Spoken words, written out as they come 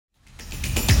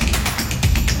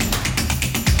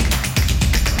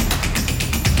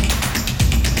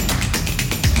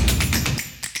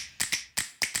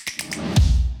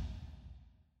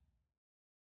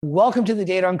welcome to the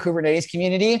Data on Kubernetes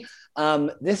community.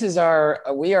 This is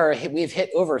we've hit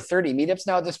over 30 meetups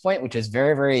now at this point, which is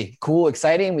very, very cool,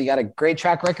 exciting. We got a great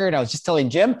track record. I was just telling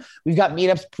Jim, we've got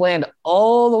meetups planned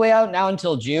all the way out now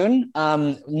until June.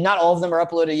 Not all of them are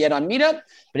uploaded yet on Meetup,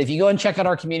 but if you go and check out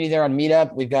our community there on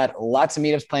Meetup, we've got lots of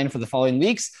meetups planned for the following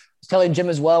weeks. I was telling Jim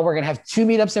as well, we're going to have 2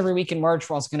 meetups every week in March.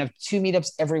 We're also going to have 2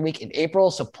 meetups every week in April.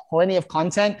 So plenty of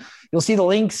content. You'll see the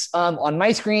links on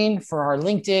my screen for our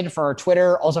LinkedIn, for our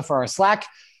Twitter, also for our Slack.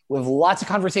 We have lots of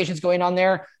conversations going on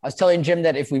there. I was telling Jim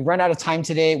that if we run out of time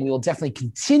today, we will definitely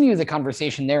continue the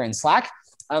conversation there in Slack.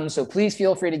 So please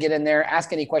feel free to get in there,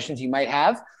 ask any questions you might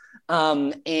have.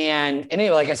 And anyway,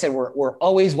 like I said, we're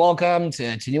always welcome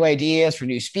to new ideas for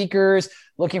new speakers,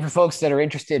 looking for folks that are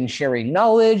interested in sharing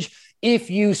knowledge.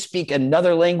 If you speak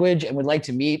another language and would like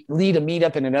to lead a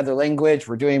meetup in another language,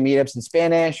 we're doing meetups in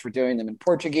Spanish, we're doing them in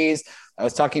Portuguese. I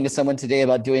was talking to someone today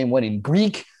about doing one in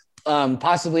Greek,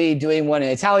 possibly doing one in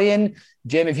Italian.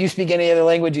 Jim, if you speak any other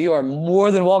language, you are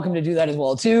more than welcome to do that as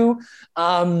well too.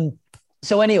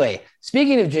 So anyway,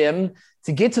 speaking of Jim,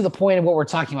 to get to the point of what we're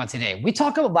talking about today, we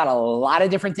talk about a lot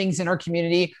of different things in our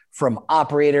community, from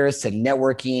operators to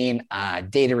networking,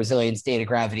 data resilience, data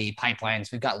gravity,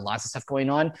 pipelines. We've got lots of stuff going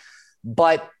on.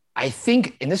 But I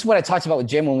think, and this is what I talked about with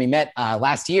Jim when we met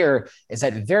last year, is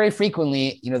that very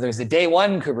frequently, there's a day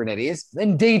one Kubernetes,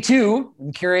 then day two.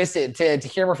 I'm curious to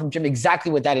hear more from Jim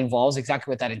exactly what that involves,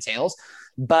 exactly what that entails.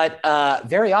 But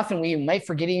very often we might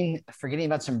forgetting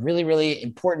about some really, really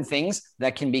important things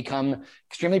that can become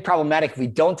extremely problematic if we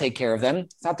don't take care of them.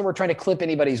 It's not that we're trying to clip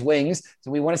anybody's wings.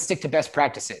 So we want to stick to best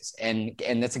practices. And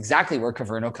that's exactly where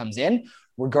Kyverno comes in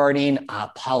regarding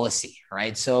policy,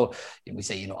 right? So we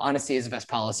say, honesty is the best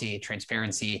policy,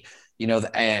 transparency.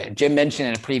 Jim mentioned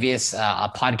in a previous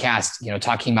podcast,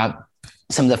 talking about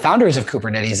some of the founders of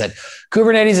Kubernetes, that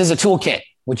Kubernetes is a toolkit.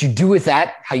 What you do with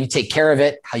that, how you take care of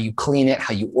it, how you clean it,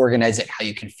 how you organize it, how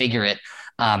you configure it,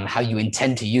 how you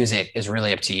intend to use it is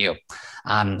really up to you.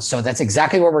 So that's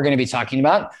exactly what we're going to be talking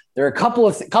about. There are a couple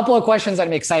of questions that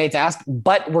I'm excited to ask,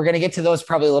 but we're going to get to those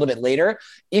probably a little bit later.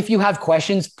 If you have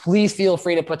questions, please feel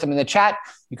free to put them in the chat.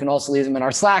 You can also leave them in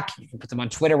our Slack. You can put them on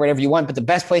Twitter, whatever you want, but the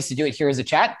best place to do it here is a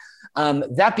chat.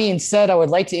 That being said, I would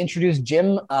like to introduce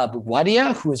Jim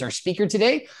Bugwadia, who is our speaker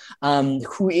today,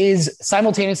 who is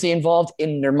simultaneously involved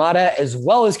in Nirmata as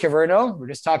well as Kyverno. We're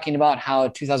just talking about how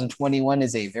 2021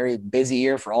 is a very busy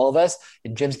year for all of us.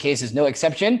 In Jim's case is no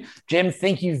exception. Jim,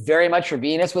 thank you very much for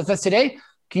being with us today.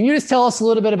 Can you just tell us a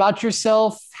little bit about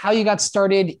yourself, how you got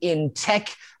started in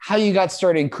tech, how you got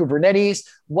started in Kubernetes,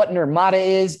 what Nirmata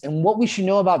is, and what we should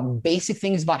know about basic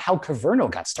things about how Kyverno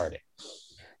got started?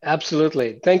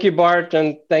 Absolutely. Thank you, Bart,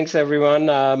 and thanks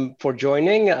everyone for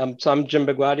joining. So I'm Jim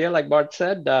Bugwadia, like Bart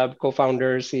said,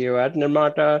 co-founder, CEO at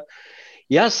Nirmata.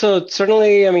 Yeah, so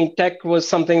certainly, tech was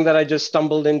something that I just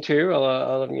stumbled into,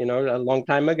 a long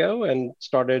time ago, and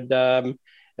started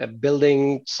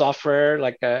building software,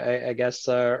 I guess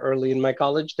early in my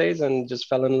college days, and just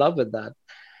fell in love with that.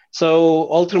 So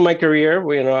all through my career,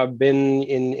 I've been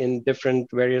in different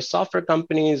various software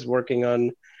companies working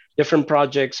on different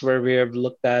projects where we have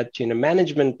looked at,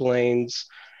 management planes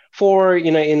for,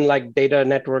 in like data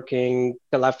networking,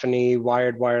 telephony,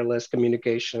 wired, wireless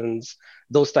communications,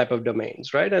 those type of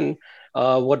domains, right? And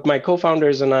what my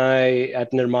co-founders and I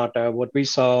at Nirmata, what we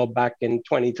saw back in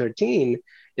 2013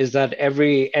 is that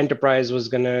every enterprise was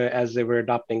going to, as they were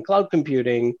adopting cloud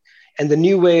computing and the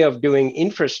new way of doing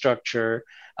infrastructure,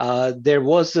 there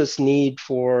was this need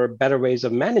for better ways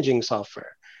of managing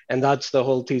software. And that's the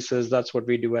whole thesis. That's what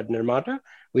we do at Nirmata.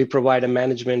 We provide a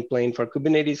management plane for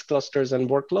Kubernetes clusters and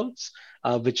workloads,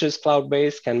 which is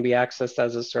cloud-based, can be accessed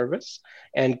as a service.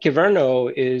 And Kyverno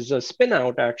is a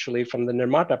spin-out actually from the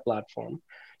Nirmata platform.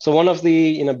 So one of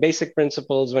the basic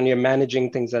principles when you're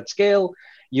managing things at scale,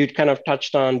 you'd kind of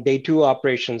touched on day two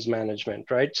operations management,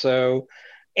 right? So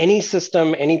any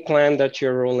system, any plan that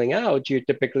you're rolling out, you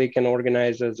typically can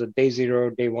organize as a day zero,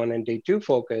 day one, and day two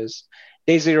focus.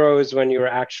 Day zero is when you're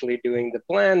actually doing the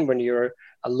plan, when you're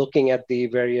looking at the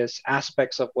various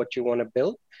aspects of what you want to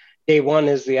build. Day one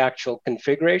is the actual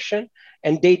configuration.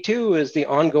 And day two is the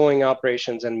ongoing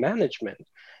operations and management.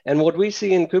 And what we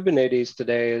see in Kubernetes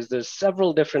today is there's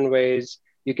several different ways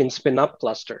you can spin up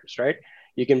clusters, right?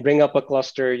 You can bring up a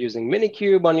cluster using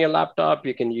Minikube on your laptop.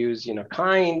 You can use,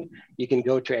 Kind. You can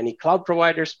go to any cloud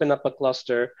provider, spin up a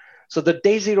cluster. So the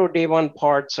day zero, day one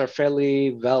parts are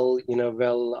fairly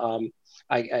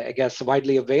I guess,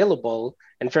 widely available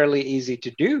and fairly easy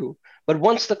to do. But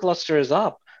once the cluster is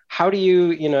up, how do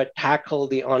you, tackle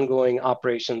the ongoing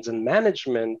operations and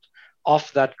management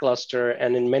of that cluster?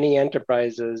 And in many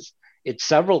enterprises, it's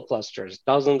several clusters,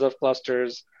 dozens of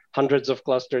clusters, hundreds of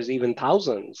clusters, even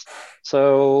thousands.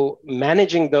 So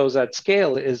managing those at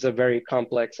scale is a very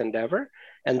complex endeavor.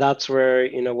 And that's where,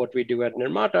 what we do at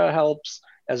Nirmata helps,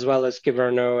 as well as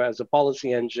Kyverno as a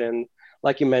policy engine,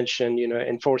 like you mentioned,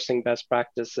 enforcing best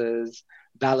practices,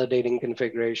 validating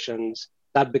configurations,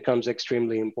 that becomes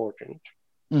extremely important.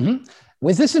 Mm-hmm.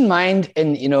 With this in mind,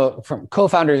 and from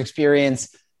co-founder's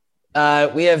experience,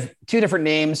 we have two different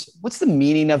names. What's the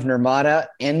meaning of Nirmata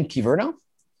and Kyverno?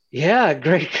 Yeah,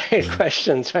 great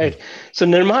questions, right? So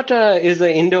Nirmata is an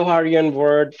Indo-Aryan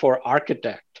word for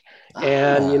architect.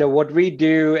 And what we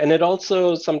do, and it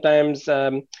also sometimes,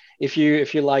 if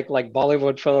you like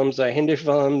Bollywood films or Hindi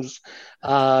films,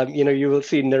 you will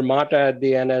see Nirmata at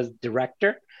the end as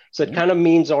director. So it kind of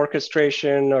means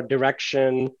orchestration or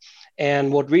direction.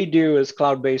 And what we do is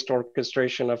cloud-based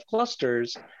orchestration of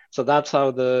clusters. So that's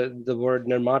how the word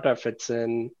Nirmata fits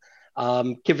in.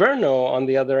 Kyverno, on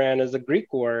the other hand, is a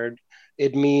Greek word.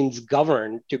 It means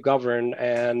govern, to govern.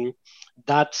 And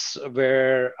that's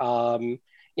where,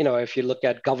 if you look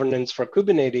at governance for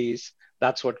Kubernetes,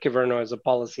 that's what Kyverno as a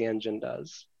policy engine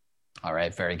does. All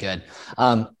right, very good.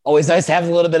 Always nice to have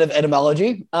a little bit of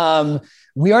etymology.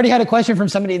 We already had a question from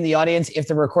somebody in the audience. If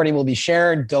the recording will be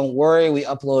shared, don't worry. We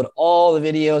upload all the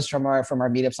videos from our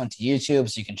meetups onto YouTube,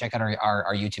 so you can check out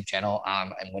our YouTube channel.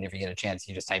 And whenever you get a chance,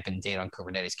 you just type in Data on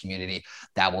Kubernetes Community.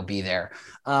 That will be there.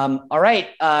 All right.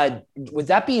 With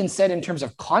that being said, in terms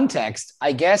of context,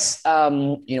 I guess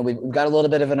we've got a little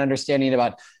bit of an understanding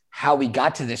about how we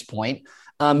got to this point.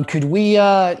 Could we,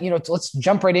 let's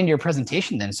jump right into your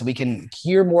presentation then, so we can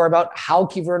hear more about how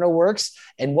Kyverno works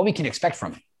and what we can expect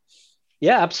from it.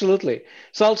 Yeah, absolutely.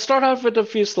 So I'll start off with a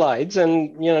few slides,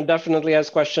 and definitely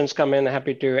as questions come in,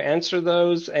 happy to answer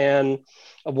those. And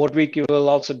what we will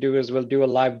also do is we'll do a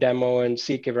live demo and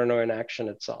see Kyverno in action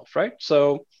itself, right?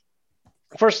 So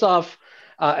first off,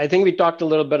 I think we talked a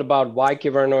little bit about why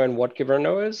Kyverno and what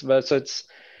Kyverno is, but so it's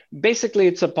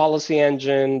a policy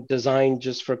engine designed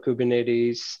just for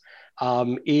Kubernetes.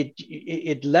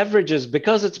 It leverages,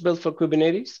 because it's built for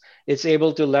Kubernetes, it's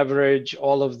able to leverage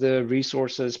all of the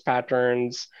resources,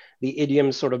 patterns, the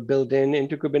idioms sort of built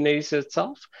into Kubernetes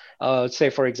itself. Say,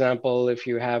 for example, if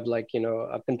you have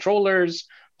controllers,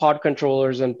 pod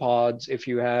controllers and pods, if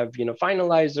you have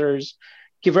finalizers,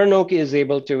 Kyverno is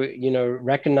able to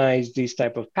recognize these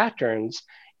type of patterns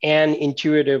and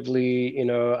intuitively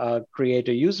create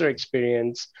a user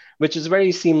experience which is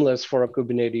very seamless for a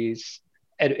Kubernetes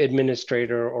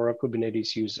administrator or a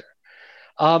Kubernetes user.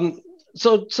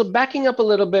 So backing up a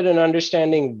little bit and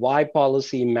understanding why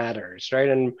policy matters, right?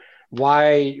 And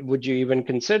why would you even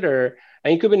consider, I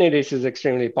mean, Kubernetes is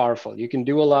extremely powerful. You can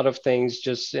do a lot of things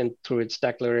just through its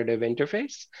declarative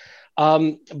interface.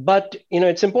 But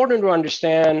it's important to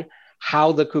understand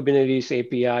how the Kubernetes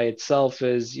API itself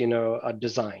is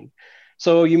designed.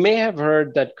 So you may have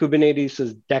heard that Kubernetes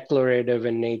is declarative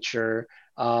in nature.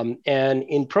 And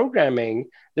in programming,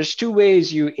 there's two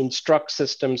ways you instruct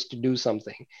systems to do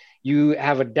something. You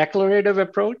have a declarative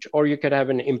approach, or you could have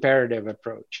an imperative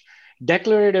approach.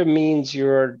 Declarative means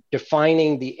you're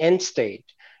defining the end state.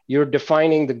 You're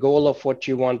defining the goal of what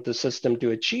you want the system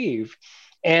to achieve,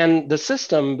 and the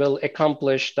system will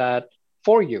accomplish that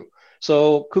for you.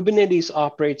 So Kubernetes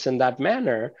operates in that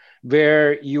manner,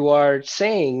 where you are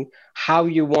saying how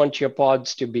you want your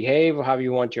pods to behave, how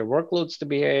you want your workloads to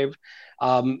behave,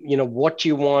 what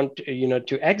you want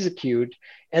to execute.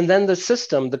 And then the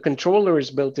system, the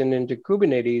controllers built into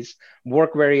Kubernetes,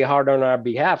 work very hard on our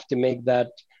behalf to make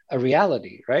that a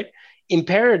reality, right?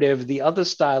 Imperative, the other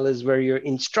style, is where you're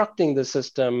instructing the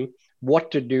system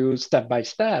what to do step by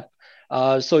step.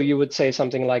 So you would say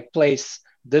something like, place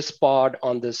this pod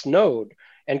on this node.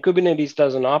 And Kubernetes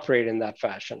doesn't operate in that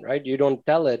fashion, right? You don't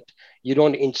tell it, you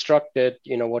don't instruct it,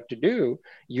 what to do.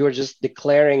 You're just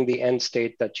declaring the end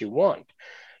state that you want.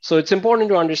 So it's important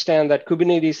to understand that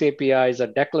Kubernetes APIs are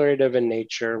declarative in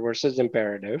nature versus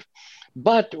imperative.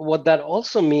 But what that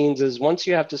also means is once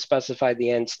you have to specify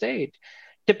the end state,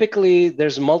 typically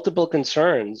there's multiple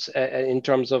concerns in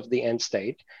terms of the end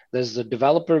state. There's the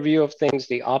developer view of things,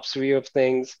 the ops view of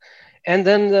things. And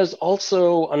then there's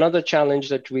also another challenge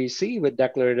that we see with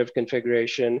declarative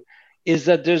configuration is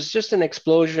that there's just an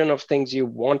explosion of things you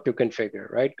want to configure,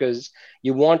 right? Because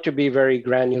you want to be very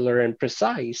granular and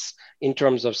precise in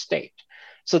terms of state.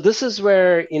 So this is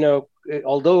where,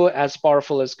 although as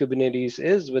powerful as Kubernetes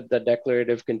is with the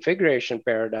declarative configuration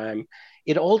paradigm,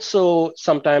 it also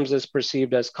sometimes is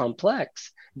perceived as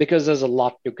complex because there's a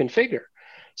lot to configure.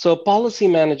 So policy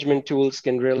management tools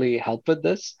can really help with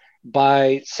this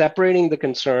by separating the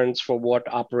concerns for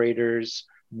what operators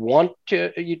want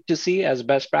to see as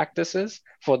best practices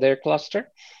for their cluster,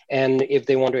 and if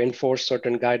they want to enforce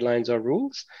certain guidelines or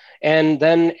rules. And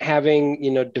then having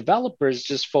developers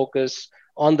just focus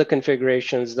on the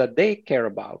configurations that they care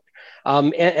about.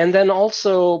 And then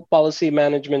also policy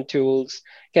management tools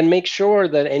can make sure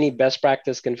that any best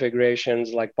practice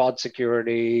configurations like pod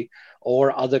security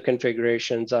or other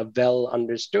configurations are well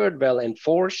understood, well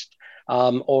enforced,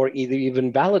 or either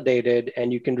even validated,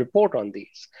 and you can report on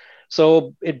these.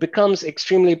 So it becomes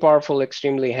extremely powerful,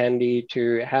 extremely handy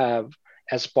to have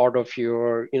as part of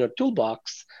your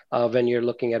toolbox when you're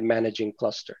looking at managing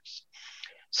clusters.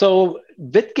 So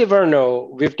with Kyverno,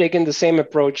 we've taken the same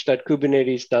approach that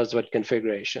Kubernetes does with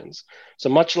configurations. So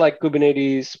much like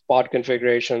Kubernetes pod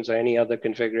configurations or any other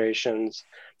configurations,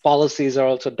 policies are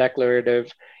also declarative.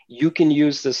 You can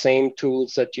use the same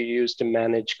tools that you use to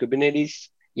manage Kubernetes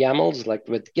YAMLs, like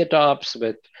with GitOps,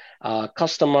 with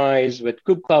Kustomize, with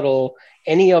kubectl,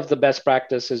 any of the best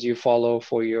practices you follow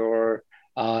for your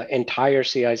entire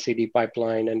CI/CD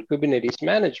pipeline and Kubernetes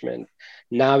management.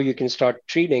 Now you can start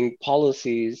treating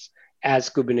policies as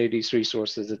Kubernetes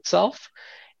resources itself.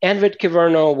 And with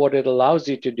Kyverno, what it allows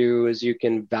you to do is you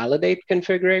can validate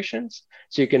configurations.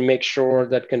 So you can make sure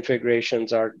that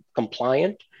configurations are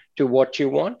compliant to what you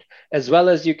want, as well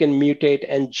as you can mutate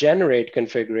and generate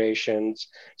configurations.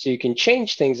 So you can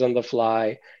change things on the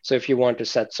fly. So if you want to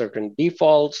set certain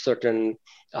defaults, certain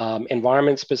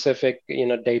environment specific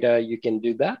data, you can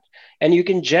do that. And you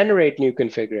can generate new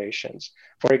configurations.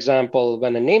 For example,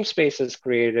 when a namespace is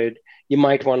created, you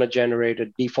might want to generate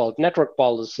a default network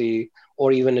policy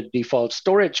or even a default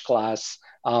storage class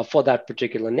for that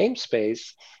particular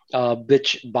namespace,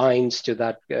 which binds to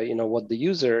that, what the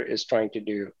user is trying to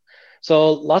do.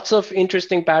 So lots of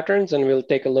interesting patterns, and we'll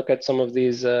take a look at some of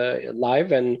these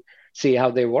live and see how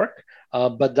they work.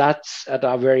 But that's at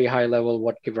a very high level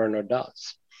what Kyverno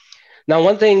does. Now,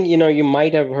 one thing you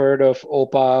might have heard of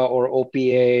OPA or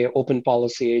OPA, Open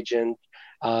Policy Agent,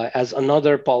 as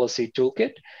another policy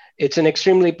toolkit. It's an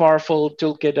extremely powerful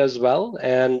toolkit as well.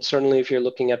 And certainly if you're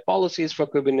looking at policies for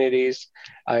Kubernetes,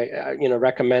 I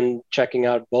recommend checking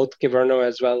out both Kyverno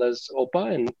as well as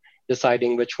OPA and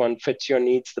deciding which one fits your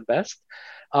needs the best.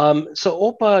 So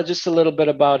OPA, just a little bit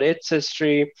about its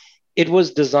history. It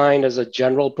was designed as a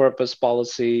general purpose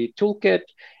policy toolkit.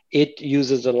 It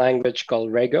uses a language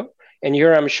called Rego. And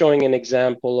here I'm showing an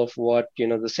example of what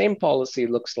the same policy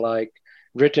looks like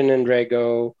written in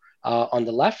Rego on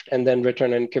the left, and then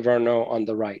written in Kyverno on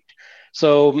the right.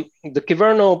 So the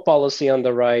Kyverno policy on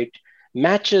the right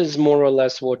matches more or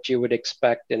less what you would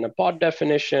expect in a pod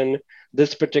definition.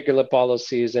 This particular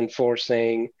policy is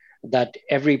enforcing that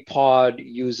every pod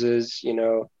uses,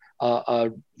 a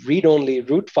read-only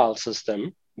root file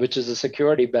system, which is a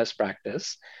security best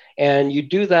practice. And you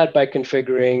do that by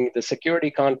configuring the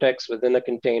security context within a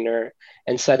container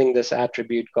and setting this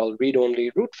attribute called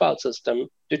read-only root file system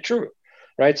to true,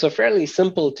 right? So fairly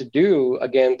simple to do,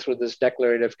 again, through this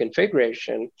declarative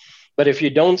configuration. But if you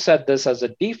don't set this as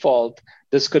a default,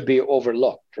 this could be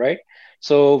overlooked, right?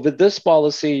 So with this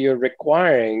policy, you're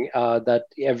requiring that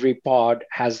every pod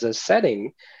has this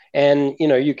setting. And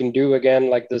you can do, again,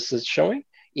 like this is showing,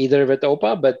 either with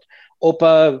OPA, but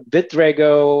OPA with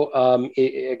Rego,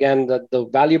 again, the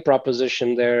value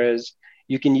proposition there is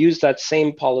you can use that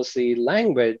same policy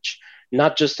language,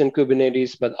 not just in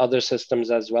Kubernetes, but other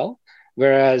systems as well.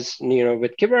 Whereas,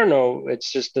 with Kyverno,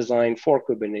 it's just designed for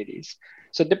Kubernetes.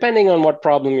 So depending on what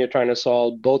problem you're trying to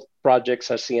solve, both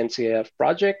projects are CNCF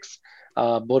projects.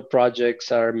 Both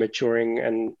projects are maturing,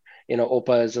 and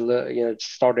OPA is it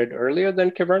started earlier than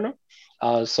Kyverno,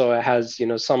 so it has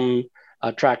some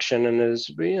traction and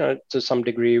is to some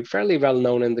degree fairly well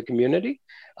known in the community.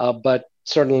 But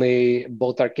certainly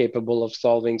both are capable of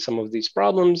solving some of these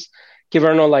problems.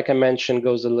 Kyverno, like I mentioned,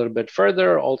 goes a little bit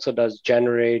further, also does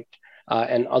generate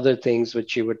and other things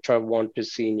which you would want to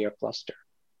see in your cluster.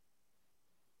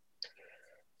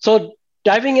 So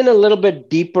diving in a little bit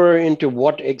deeper into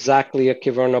what exactly a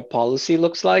Kyverno policy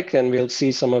looks like, and we'll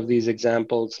see some of these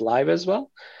examples live as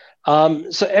well.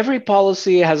 So every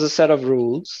policy has a set of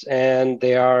rules, and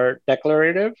they are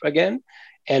declarative again.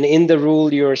 And in the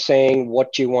rule, you're saying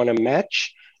what you want to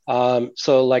match.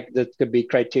 So like that could be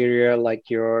criteria like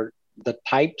the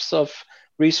types of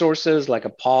resources, like a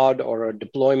pod or a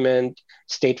deployment,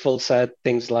 stateful set,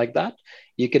 things like that.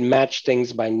 You can match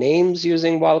things by names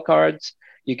using wildcards.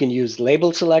 You can use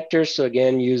label selectors. So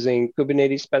again, using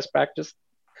Kubernetes best practice.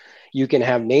 You can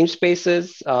have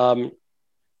namespaces.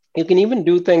 You can even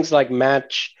do things like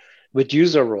match with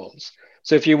user roles.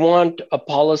 So if you want a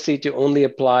policy to only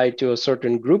apply to a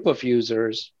certain group of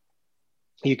users,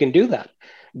 you can do that.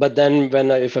 But then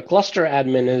if a cluster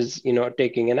admin is,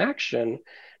 taking an action,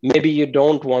 maybe you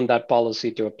don't want that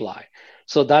policy to apply.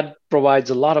 So that provides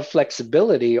a lot of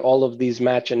flexibility. All of these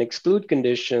match and exclude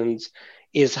conditions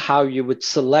is how you would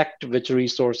select which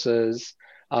resources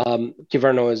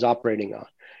Kyverno is operating on.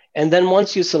 And then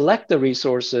once you select the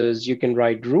resources, you can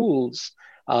write rules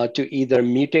to either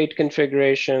mutate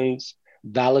configurations,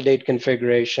 validate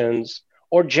configurations,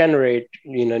 or generate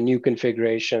new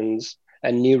configurations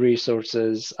and new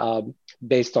resources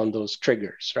based on those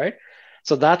triggers, right?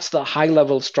 So that's the high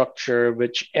level structure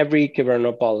which every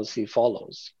Kyverno policy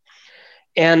follows.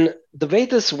 And the way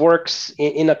this works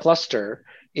in a cluster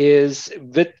is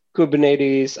with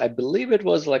Kubernetes, I believe it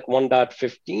was like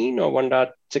 1.15 or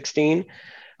 1.16,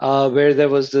 where there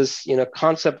was this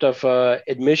concept of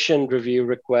admission review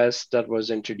request that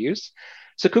was introduced.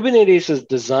 So Kubernetes is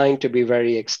designed to be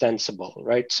very extensible,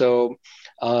 right? So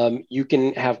you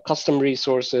can have custom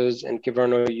resources, and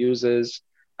Kyverno uses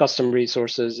custom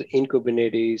resources in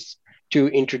Kubernetes to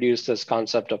introduce this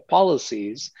concept of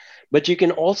policies. But you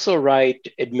can also write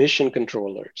admission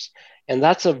controllers. And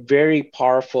that's a very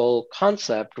powerful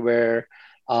concept where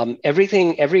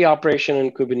every operation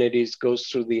in Kubernetes goes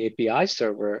through the API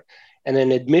server, and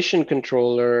an admission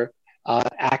controller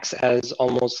acts as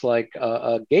almost like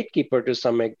a gatekeeper to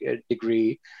some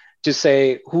degree to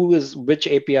say which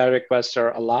API requests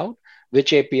are allowed,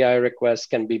 which API requests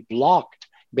can be blocked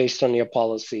based on your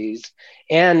policies,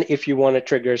 and if you want to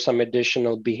trigger some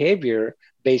additional behavior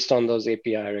based on those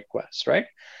API requests, right?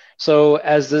 So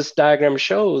as this diagram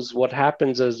shows, what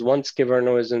happens is once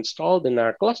Kyverno is installed in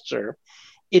our cluster,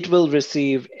 it will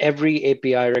receive every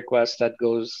API request that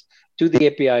goes to the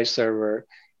API server,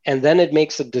 and then it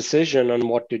makes a decision on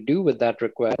what to do with that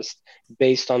request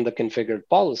based on the configured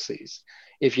policies.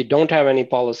 If you don't have any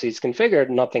policies configured,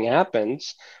 nothing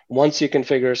happens. Once you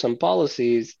configure some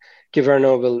policies,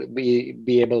 Kyverno will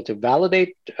be able to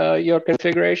validate your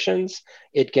configurations.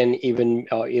 It can even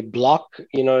block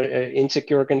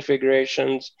insecure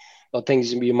configurations or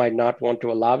things you might not want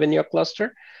to allow in your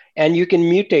cluster. And you can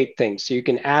mutate things. So you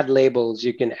can add labels,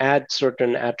 you can add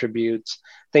certain attributes,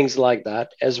 things like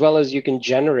that, as well as you can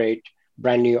generate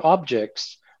brand new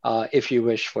objects if you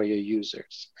wish for your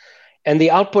users. And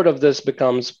the output of this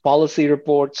becomes policy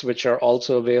reports, which are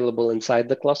also available inside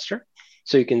the cluster.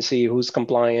 So you can see who's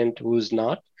compliant, who's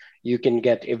not. You can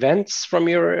get events from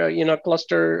your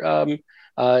cluster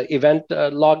event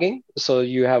logging. So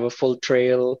you have a full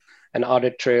trail, an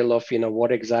audit trail of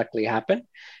what exactly happened.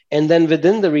 And then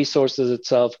within the resources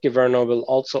itself, Kyverno will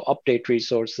also update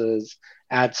resources,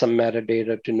 add some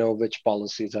metadata to know which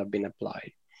policies have been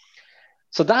applied.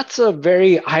 So that's a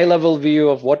very high level view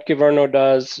of what Kyverno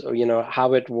does,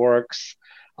 how it works.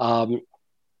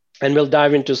 And we'll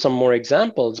dive into some more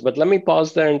examples, but let me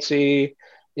pause there and see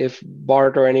if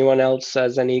Bart or anyone else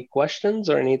has any questions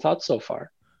or any thoughts so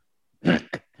far.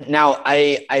 Now,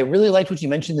 I really liked what you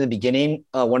mentioned in the beginning.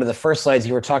 One of the first slides,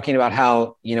 you were talking about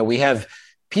how, we have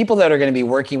people that are going to be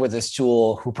working with this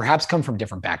tool who perhaps come from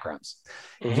different backgrounds.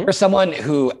 Mm-hmm. If you're someone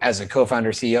who, as a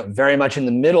co-founder, CEO, very much in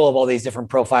the middle of all these different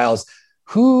profiles,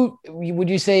 who would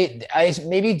you say,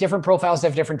 maybe different profiles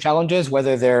have different challenges,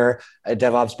 whether they're a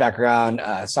DevOps background,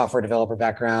 software developer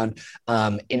background,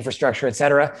 infrastructure, et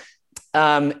cetera.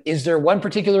 Is there one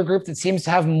particular group that seems to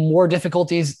have more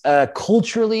difficulties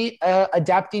culturally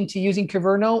adapting to using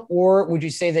Kyverno, or would you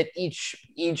say that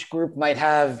each group might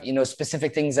have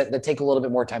specific things that take a little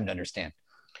bit more time to understand?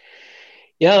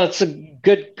 Yeah, that's a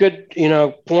good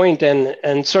point,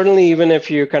 and certainly even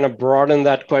if you kind of broaden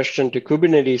that question to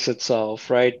Kubernetes itself,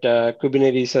 right?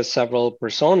 Kubernetes has several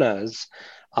personas.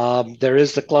 There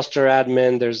is the cluster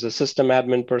admin, there's the system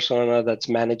admin persona that's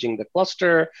managing the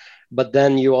cluster, but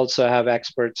then you also have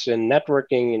experts in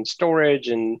networking, in storage,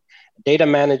 and data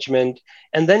management,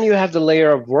 and then you have the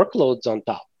layer of workloads on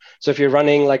top. So if you're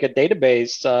running like a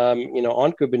database,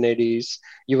 on Kubernetes,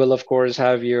 you will of course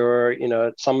have your,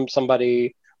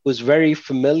 somebody who's very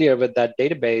familiar with that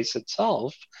database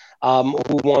itself,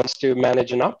 who wants to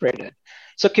manage and operate it.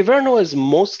 So Kyverno is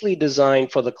mostly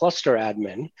designed for the cluster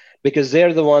admin because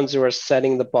they're the ones who are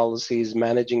setting the policies,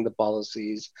 managing the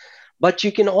policies. But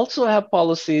you can also have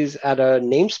policies at a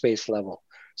namespace level.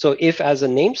 So if as a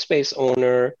namespace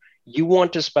owner, you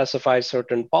want to specify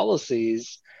certain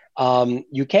policies,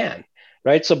 you can,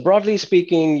 right? So broadly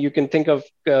speaking, you can think of,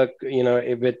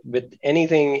 with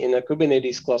anything in a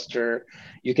Kubernetes cluster,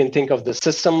 you can think of the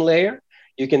system layer.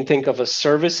 You can think of a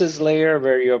services layer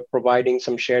where you're providing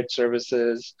some shared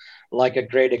services. Like a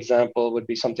great example would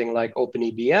be something like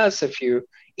OpenEBS. If you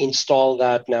install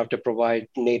that now to provide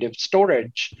native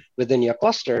storage within your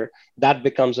cluster, that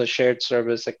becomes a shared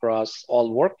service across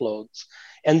all workloads.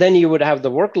 And then you would have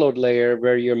the workload layer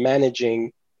where you're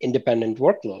managing independent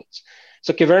workloads.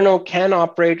 So Kyverno can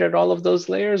operate at all of those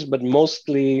layers, but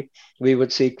mostly we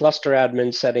would see cluster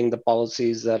admins setting the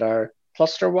policies that are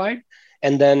cluster wide.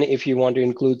 And then if you want to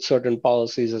include certain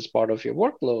policies as part of your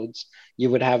workloads, you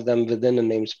would have them within a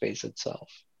namespace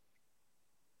itself.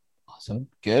 Awesome.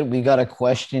 Good. We got a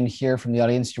question here from the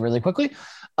audience really quickly.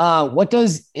 What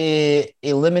does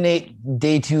eliminate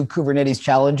day two Kubernetes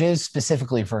challenges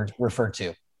specifically refer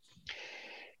to?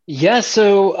 Yeah,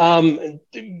 so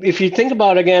if you think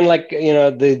about, again, like,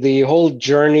 the whole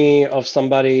journey of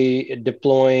somebody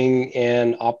deploying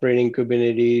and operating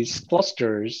Kubernetes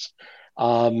clusters,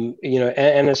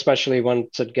 and especially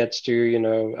once it gets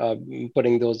to,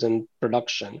 putting those in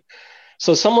production.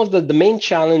 So some of the main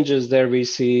challenges there we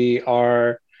see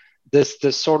are this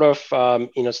sort of,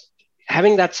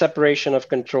 having that separation of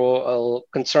control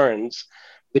concerns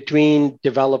between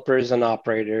developers and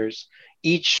operators,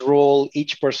 each role,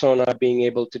 each persona being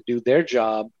able to do their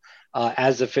job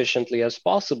as efficiently as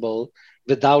possible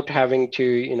without having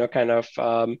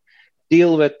to,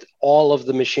 deal with all of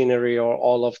the machinery or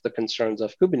all of the concerns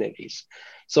of Kubernetes.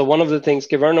 So one of the things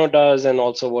Kyverno does, and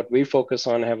also what we focus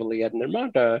on heavily at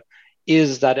Nirmata,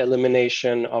 is that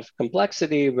elimination of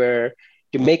complexity, where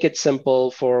to make it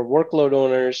simple for workload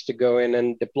owners to go in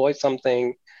and deploy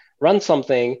something, run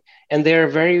something, and they're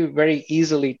very, very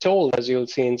easily told, as you'll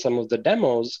see in some of the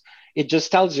demos. It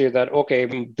just tells you that,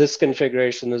 okay, this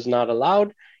configuration is not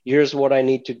allowed. Here's what I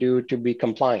need to do to be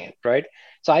compliant, right?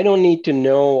 So I don't need to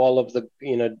know all of the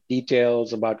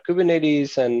details about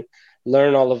Kubernetes and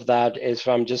learn all of that if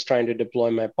I'm just trying to deploy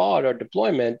my pod or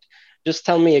deployment. Just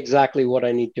tell me exactly what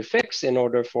I need to fix in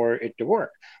order for it to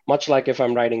work. Much like if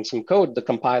I'm writing some code, the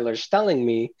compiler's telling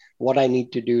me what I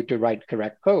need to do to write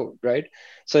correct code, right?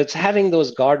 So it's having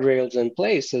those guardrails in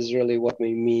place is really what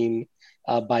we mean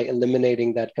by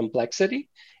eliminating that complexity,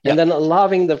 and then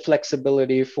allowing the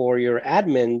flexibility for your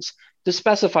admins to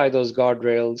specify those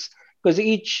guardrails, because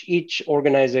each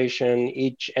organization,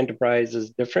 each enterprise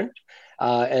is different,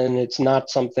 and it's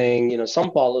not something,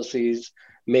 some policies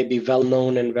may be well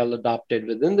known and well adopted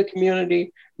within the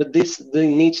community, but this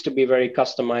needs to be very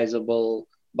customizable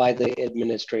by the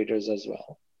administrators as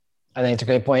well. I think it's a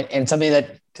great point, and something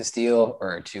that to steal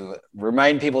or to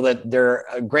remind people that there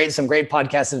are some great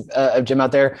podcasts of Jim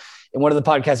out there. And one of the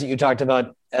podcasts that you talked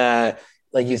about,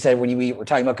 like you said, when we were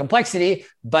talking about complexity,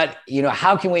 but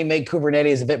how can we make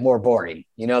Kubernetes a bit more boring?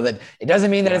 That it doesn't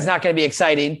mean that it's not going to be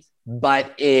exciting,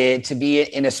 but to be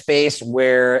in a space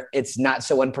where it's not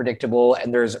so unpredictable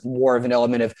and there's more of an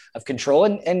element of control.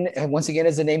 And once again,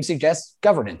 as the name suggests,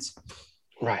 governance.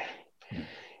 Right.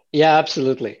 Yeah,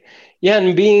 absolutely. Yeah,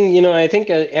 and being, I think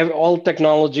all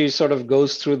technology sort of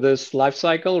goes through this life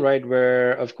cycle, right?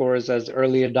 Where, of course, as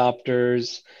early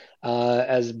adopters,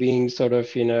 as being sort of,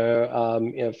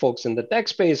 folks in the tech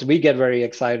space, we get very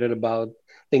excited about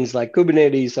things like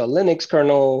Kubernetes or Linux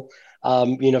kernel,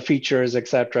 features, et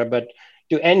cetera. But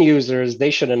to end users, they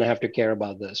shouldn't have to care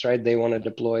about this, right? They want to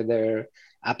deploy their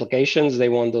applications. They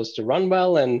want those to run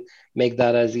well and make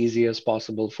that as easy as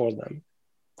possible for them.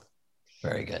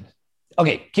 Very good.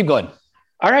 Okay, keep going.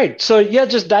 All right. So yeah,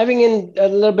 just diving in a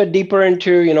little bit deeper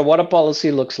into, what a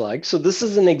policy looks like. So this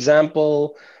is an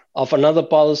example of another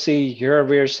policy. Here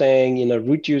we're saying,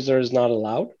 root user is not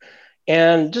allowed.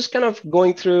 And just kind of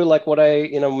going through like what I,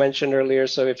 mentioned earlier.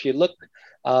 So if you look,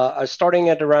 starting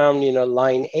at around,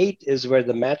 line 8 is where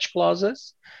the match clause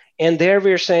is. And there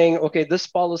we're saying, okay, this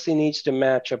policy needs to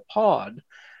match a pod.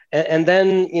 And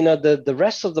then, the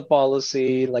rest of the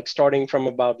policy, like starting from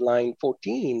about line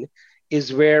 14,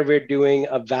 is where we're doing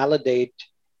a validate,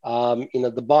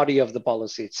 the body of the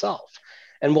policy itself.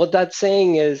 And what that's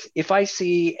saying is, if I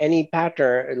see any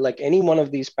pattern, like any one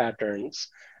of these patterns,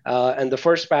 and the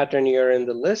first pattern here in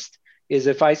the list is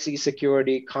if I see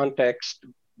security context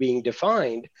being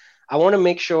defined, I want to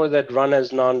make sure that run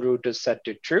as non-root is set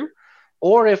to true.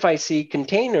 Or if I see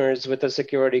containers with a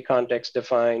security context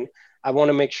defined, I want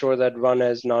to make sure that run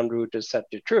as non-root is set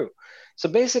to true. So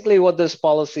basically what this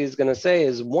policy is going to say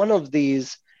is one of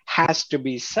these has to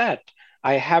be set.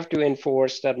 I have to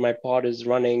enforce that my pod is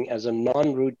running as a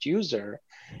non-root user.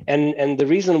 And the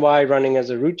reason why running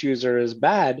as a root user is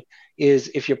bad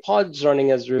is if your pod's running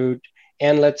as root,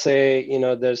 and let's say,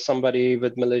 there's somebody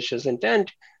with malicious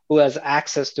intent who has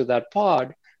access to that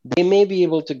pod, they may be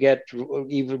able to get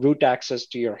root access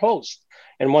to your host.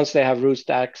 And once they have root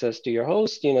access to your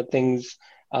host, things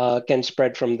can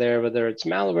spread from there, whether it's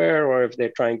malware or if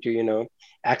they're trying to,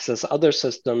 access other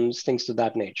systems, things to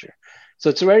that nature. So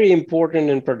it's very important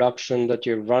in production that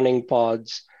you're running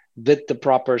pods with the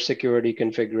proper security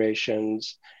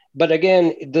configurations But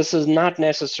again, this is not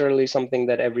necessarily something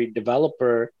that every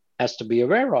developer has to be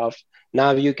aware of.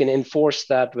 Now you can enforce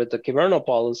that with the Kyverno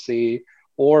policy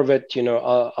or with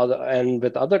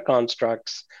with other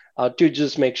constructs to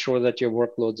just make sure that your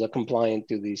workloads are compliant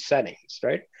to these settings,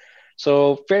 right?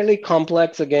 So fairly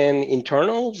complex again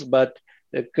internals, but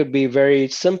it could be very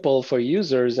simple for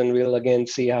users, and we'll again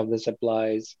see how this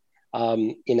applies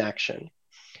in action.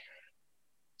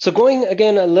 So going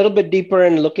again a little bit deeper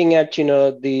and looking at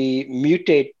the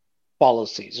mutate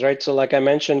policies, right? So like I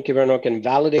mentioned, Kyverno can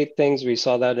validate things. We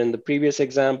saw that in the previous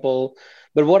example.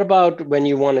 But what about when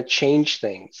you want to change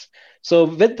things? So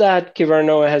with that,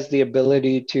 Kyverno has the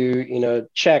ability to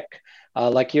check.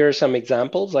 Like here are some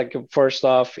examples. Like first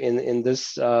off, in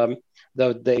this the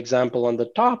example on the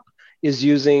top is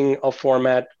using a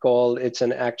format called it's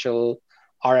an actual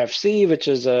RFC, which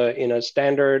is a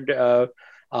standard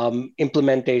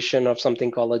implementation of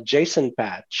something called a JSON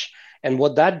patch. And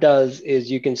what that does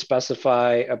is you can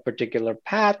specify a particular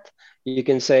path. You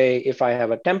can say, if I have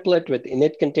a template with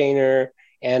init container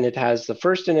and it has the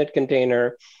first init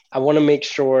container, I want to make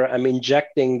sure I'm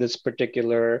injecting this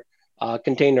particular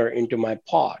container into my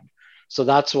pod. So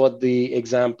that's what the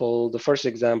first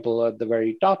example at the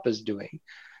very top is doing.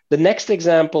 The next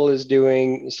example is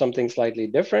doing something slightly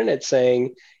different. It's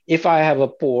saying, if I have a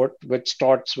port which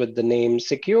starts with the name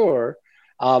secure,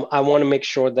 I want to make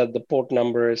sure that the port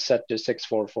number is set to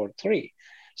 6443.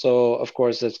 So of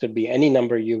course, this could be any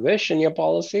number you wish in your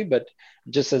policy, but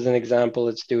just as an example,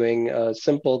 it's doing a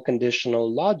simple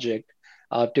conditional logic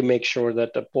to make sure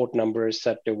that the port number is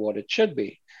set to what it should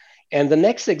be. And the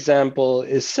next example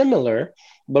is similar,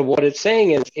 but what it's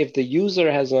saying is if the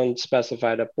user hasn't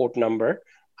specified a port number,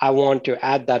 I want to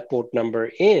add that port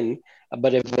number in,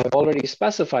 but if they've already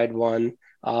specified one,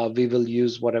 we will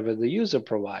use whatever the user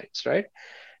provides, right?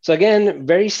 So again,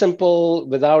 very simple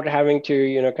without having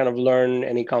to, kind of learn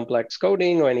any complex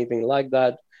coding or anything like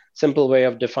that. Simple way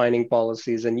of defining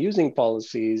policies and using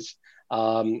policies,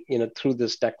 through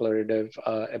this declarative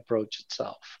approach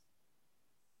itself.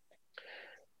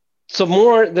 So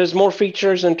there's more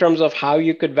features in terms of how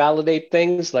you could validate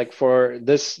things. Like for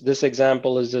this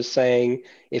example is just saying,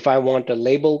 if I want a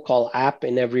label called app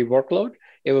in every workload,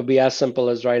 it would be as simple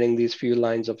as writing these few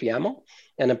lines of YAML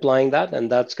and applying that. And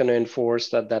that's going to enforce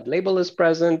that that label is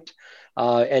present.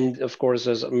 And of course,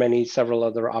 there's several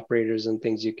other operators and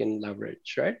things you can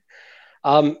leverage, right?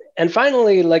 And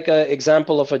finally, like an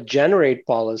example of a generate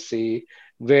policy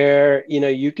where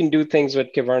you can do things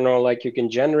with Kyverno, like you can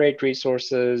generate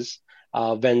resources.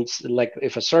 Like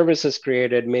if a service is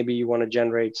created, maybe you want to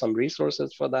generate some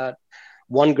resources for that.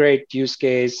 One great use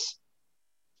case,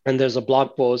 and there's a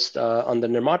blog post on the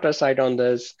Nirmata site on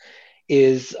this,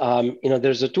 is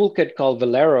there's a toolkit called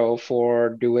Velero for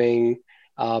doing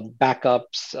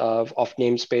backups of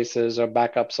namespaces or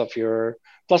backups of your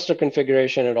cluster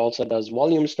configuration. It also does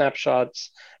volume snapshots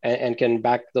and can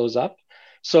back those up.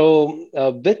 So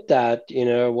with that,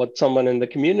 what someone in the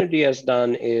community has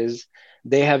done is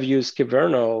they have used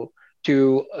Kyverno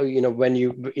to,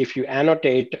 if you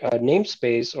annotate a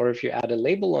namespace or if you add a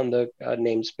label on the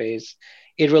namespace,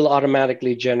 it will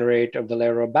automatically generate a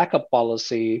Velero backup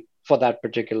policy for that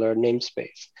particular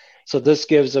namespace. So this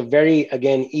gives a very,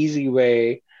 again, easy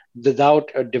way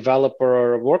without a developer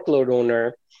or a workload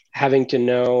owner having to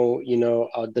know,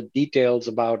 the details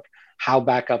about how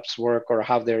backups work or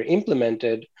how they're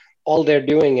implemented. All they're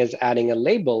doing is adding a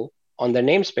label on their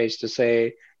namespace to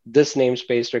say, this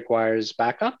namespace requires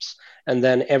backups, and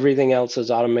then everything else is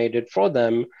automated for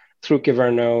them through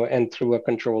Kyverno and through a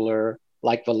controller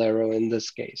like Velero in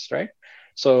this case, right?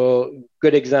 So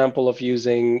good example of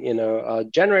using,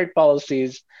 generate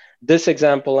policies. This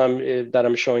example that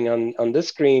I'm showing on this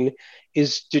screen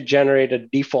is to generate a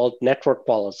default network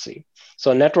policy.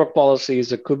 So a network policy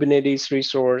is a Kubernetes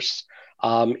resource.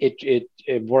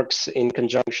 It works in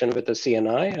conjunction with the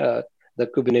CNI, the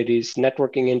Kubernetes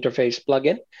networking interface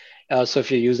plugin. So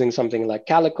if you're using something like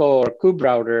Calico or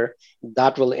KubeRouter,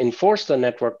 that will enforce the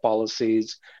network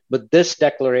policies. But this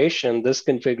declaration, this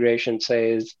configuration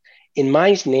says, in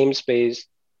my namespace,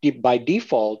 by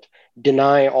default,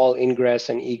 deny all ingress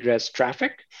and egress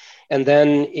traffic, and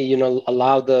then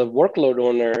allow the workload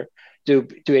owner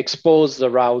to expose the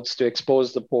routes, to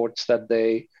expose the ports that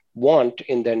they want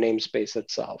in their namespace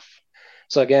itself.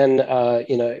 So again,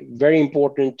 very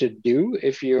important to do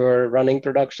if you're running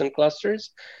production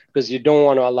clusters, because you don't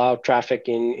want to allow traffic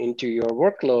into your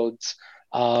workloads.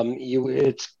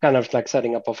 It's kind of like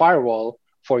setting up a firewall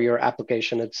for your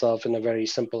application itself in a very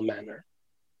simple manner.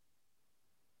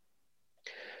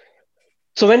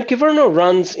 So when Kyverno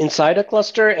runs inside a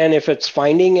cluster, and if it's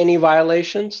finding any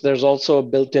violations, there's also a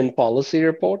built-in policy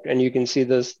report, and you can see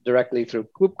this directly through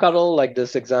kubectl, like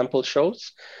this example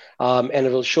shows. And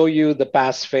it will show you the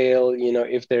pass-fail,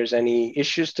 if there's any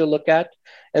issues to look at.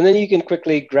 And then you can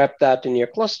quickly grep that in your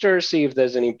cluster, see if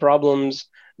there's any problems,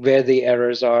 where the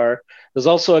errors are. There's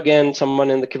also, again,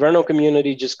 someone in the Kyverno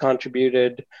community just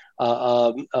contributed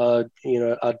a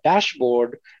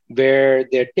dashboard where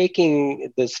they're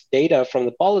taking this data from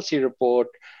the policy report,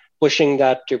 pushing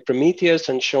that to Prometheus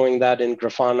and showing that in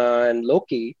Grafana and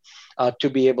Loki to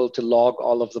be able to log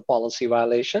all of the policy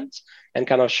violations and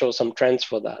kind of show some trends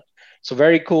for that. So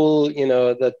very cool,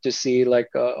 that to see like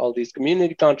all these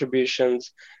community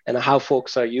contributions and how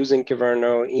folks are using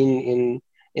Kyverno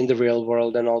in the real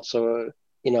world, and also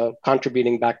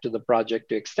contributing back to the project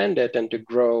to extend it and to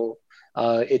grow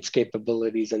its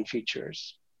capabilities and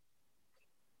features.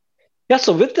 Yeah,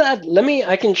 so with that,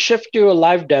 I can shift to a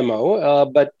live demo.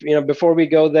 But before we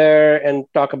go there and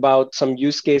talk about some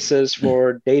use cases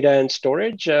for data and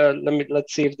storage,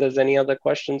 let's see if there's any other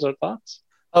questions or thoughts.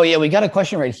 Oh yeah, we got a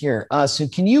question right here. So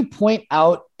can you point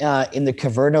out in the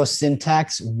Kyverno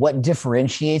syntax what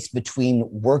differentiates between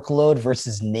workload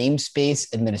versus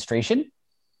namespace administration?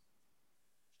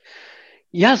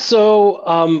 Yeah, so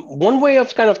one way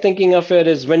of kind of thinking of it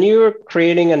is when you're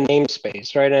creating a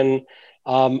namespace, right? And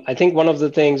I think one of the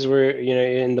things we're,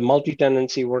 in the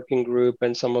multi-tenancy working group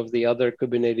and some of the other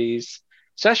Kubernetes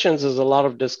sessions is a lot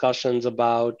of discussions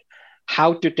about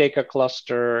how to take a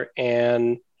cluster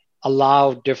and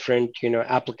allow different,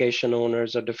 application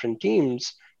owners or different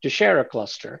teams to share a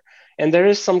cluster. And there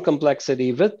is some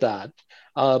complexity with that,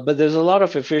 but there's a lot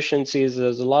of efficiencies.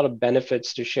 There's a lot of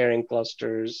benefits to sharing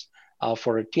clusters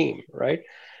for a team, right?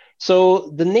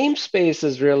 So the namespace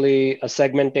is really a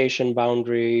segmentation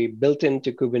boundary built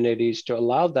into Kubernetes to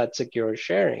allow that secure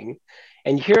sharing.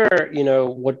 And here,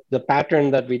 what the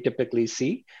pattern that we typically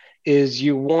see is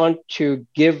you want to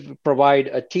provide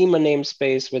a team a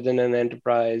namespace within an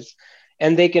enterprise,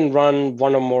 and they can run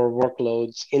one or more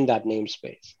workloads in that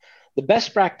namespace. The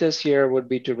best practice here would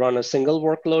be to run a single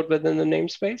workload within the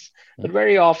namespace, but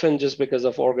very often, just because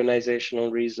of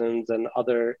organizational reasons and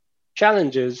other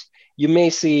challenges, you may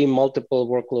see multiple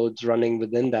workloads running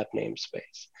within that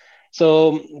namespace.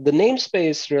 So the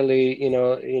namespace really,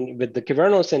 with the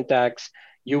Kyverno syntax,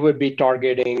 you would be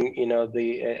targeting,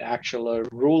 the actual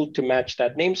rule to match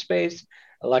that namespace.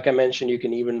 Like I mentioned, you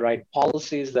can even write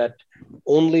policies that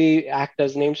only act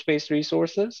as namespace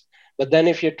resources. But then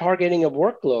if you're targeting a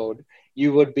workload,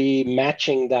 you would be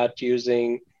matching that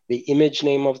using the image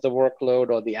name of the workload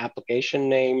or the application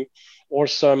name or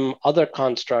some other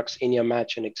constructs in your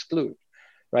match and exclude,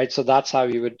 right? So that's how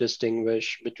you would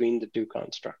distinguish between the two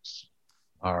constructs.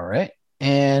 All right.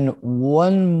 And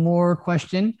one more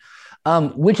question.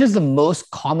 Which is the most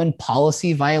common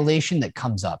policy violation that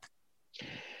comes up?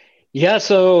 Yeah,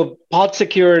 so pod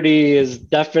security is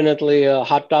definitely a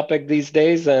hot topic these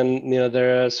days, and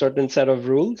there are a certain set of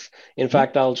rules. In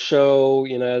fact, I'll show,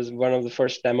 as one of the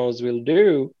first demos we'll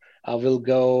do, we'll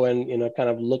go and kind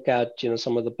of look at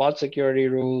some of the pod security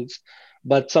rules,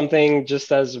 but something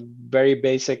just as very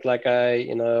basic, like I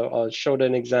showed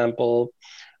an example,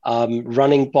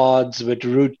 running pods with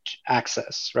root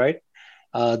access, right?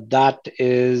 That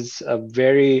is a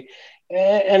very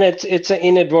and it's an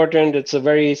inadvertent, it's a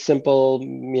very simple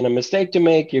mistake to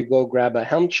make. You go grab a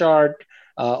Helm chart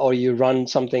or you run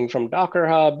something from Docker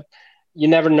Hub. You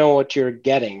never know what you're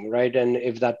getting, right? And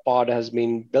if that pod has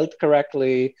been built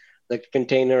correctly, the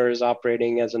container is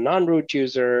operating as a non-root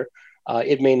user,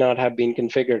 it may not have been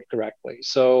configured correctly.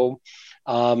 So,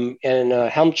 and a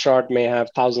Helm chart may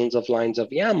have thousands of lines of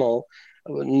YAML.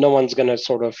 No one's going to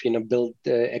sort of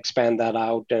expand that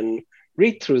out and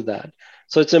read through that.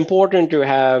 So it's important to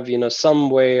have some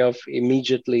way of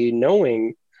immediately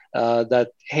knowing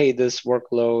that, hey, this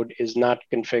workload is not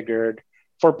configured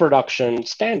for production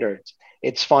standards.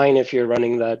 It's fine if you're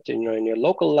running that in your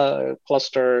local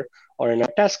cluster or in a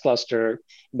test cluster,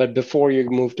 but before you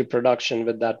move to production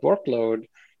with that workload,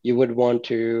 you would want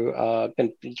to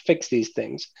fix these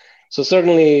things. So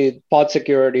certainly pod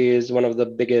security is one of the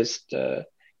biggest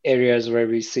areas where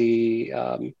we see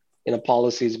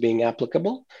policies being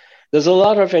applicable. There's a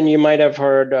lot of, and you might have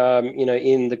heard,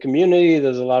 in the community,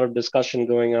 there's a lot of discussion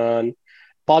going on.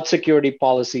 Pod security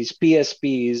policies,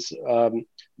 PSPs,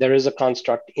 there is a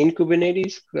construct in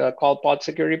Kubernetes called pod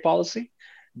security policy.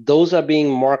 Those are being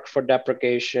marked for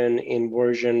deprecation in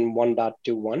version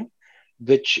 1.21,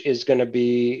 which is going to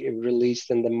be released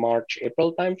in the March,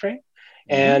 April timeframe.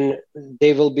 And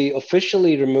they will be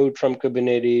officially removed from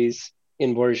Kubernetes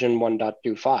in version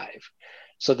 1.25.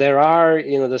 So there are,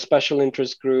 the special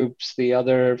interest groups, the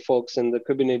other folks in the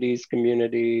Kubernetes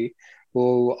community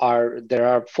there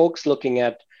are folks looking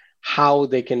at how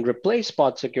they can replace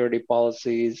pod security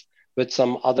policies with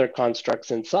some other constructs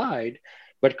inside.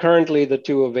 But currently the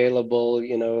two available,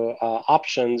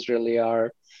 options really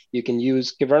are, you can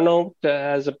use Kyverno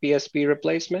as a PSP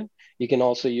replacement. You can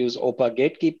also use OPA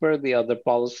Gatekeeper, the other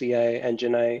policy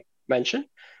engine I mentioned.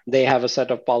 They have a set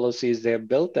of policies they have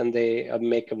built and they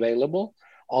make available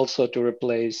also to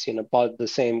replace the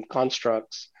same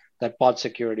constructs that pod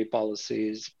security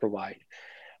policies provide.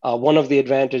 One of the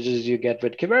advantages you get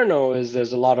with Kyverno is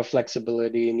there's a lot of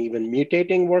flexibility in even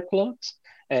mutating workloads,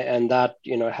 and that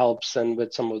helps and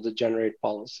with some of the generate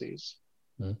policies.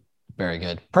 Very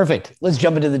good. Perfect. Let's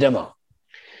jump into the demo.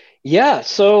 Yeah,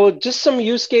 so just some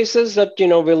use cases that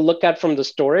we'll look at from the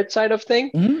storage side of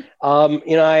things.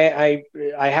 I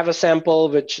have a sample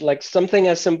which like something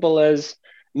as simple as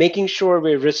making sure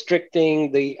we're restricting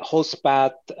the host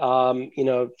path,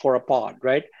 for a pod,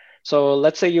 right? So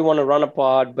let's say you want to run a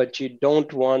pod, but you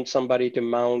don't want somebody to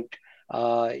mount,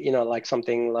 like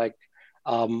something like,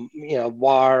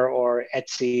 var or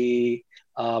etc,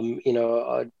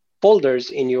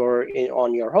 folders on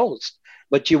your host,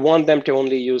 but you want them to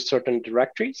only use certain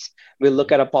directories. We'll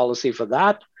look at a policy for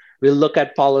that. We'll look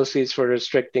at policies for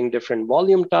restricting different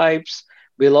volume types.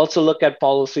 We'll also look at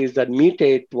policies that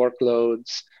mutate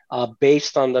workloads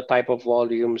based on the type of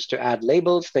volumes to add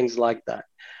labels, things like that.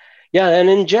 Yeah, and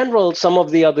in general, some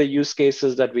of the other use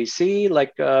cases that we see,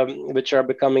 like which are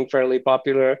becoming fairly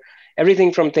popular,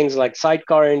 everything from things like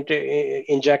sidecar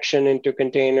injection into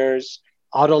containers,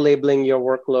 auto labeling your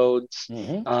workloads,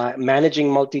 managing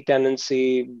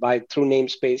multi-tenancy through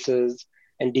namespaces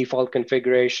and default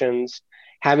configurations,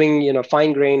 having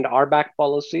fine-grained RBAC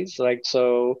policies, right?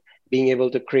 So being able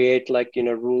to create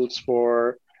rules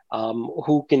for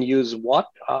who can use what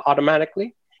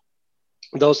automatically.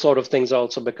 Those sort of things are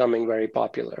also becoming very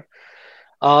popular.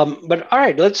 But all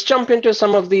right, let's jump into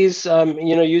some of these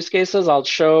use cases. I'll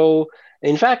show.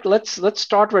 In fact, let's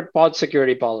start with pod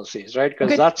security policies, right?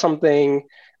 Because that's something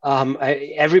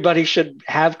everybody should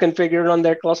have configured on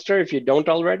their cluster if you don't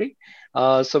already.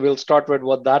 So we'll start with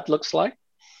what that looks like.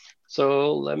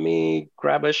 So let me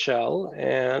grab a shell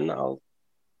and I'll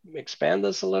expand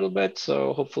this a little bit.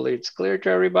 So hopefully it's clear to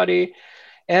everybody.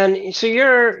 And so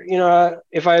here,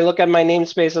 if I look at my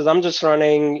namespaces, I'm just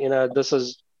running, this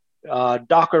is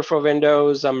Docker for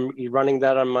Windows. I'm running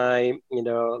that on my,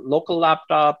 local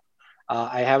laptop.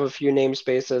 I have a few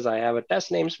namespaces. I have a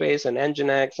test namespace and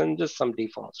Nginx and just some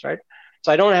defaults, right?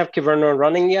 So I don't have Kyverno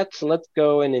running yet. So let's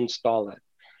go and install it.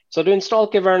 So to install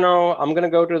Kyverno, I'm going to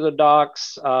go to the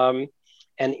docs and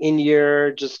in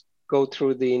here, just go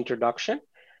through the introduction.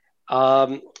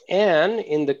 And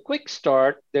in the quick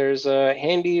start, there's a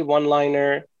handy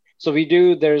one-liner. So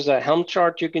there's a Helm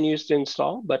chart you can use to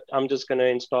install, but I'm just going to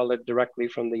install it directly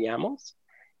from the YAMLs.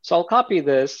 So I'll copy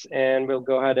this and we'll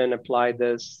go ahead and apply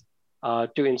this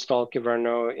to install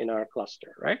Kyverno in our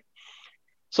cluster, right?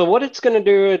 So what it's going to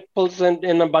do, it pulls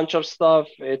in a bunch of stuff.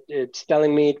 It's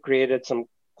telling me it created some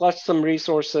custom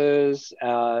resources.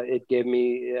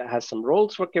 It has some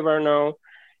roles for Kyverno.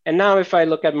 And now if I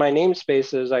look at my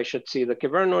namespaces, I should see the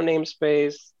Kyverno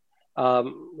namespace.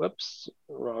 Whoops,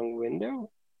 wrong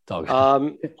window.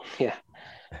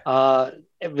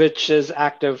 Which is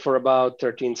active for about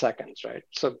 13 seconds, right?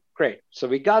 So great. So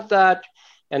we got that.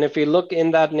 And if we look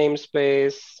in that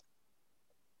namespace,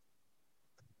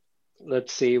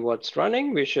 let's see what's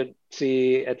running. We should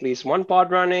see at least one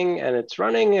pod running and it's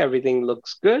running. Everything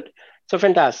looks good. So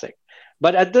fantastic.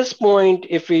 But at this point,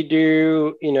 if we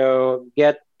do,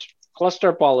 get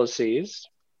cluster policies,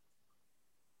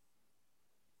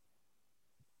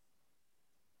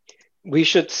 we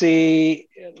should see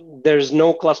there's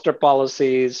no cluster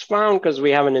policies found because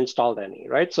we haven't installed any,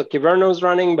 right? So Kyverno is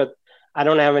running, but I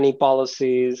don't have any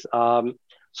policies. So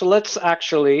let's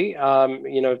actually,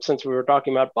 since we were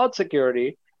talking about pod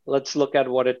security, let's look at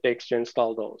what it takes to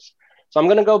install those. So I'm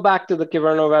going to go back to the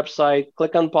Kyverno website,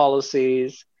 click on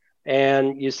policies,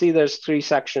 and you see there's 3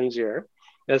 sections here.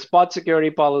 There's pod security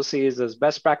policies, there's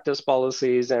best practice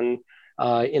policies, and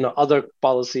other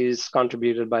policies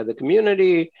contributed by the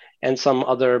community, and some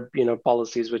other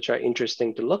policies which are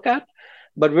interesting to look at.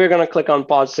 But we're going to click on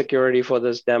pod security for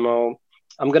this demo.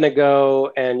 I'm going to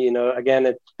go and again,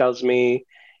 it tells me,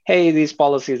 hey, these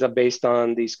policies are based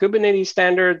on these Kubernetes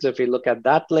standards. If we look at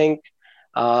that link,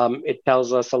 it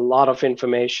tells us a lot of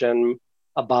information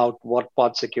about what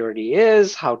pod security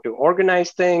is, how to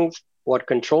organize things, what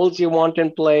controls you want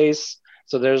in place.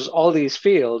 So there's all these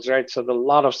fields, right? So there's a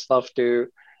lot of stuff to,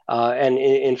 and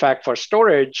in fact, for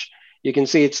storage, You can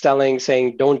see it's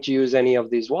saying, don't use any of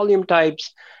these volume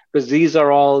types because these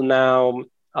are all now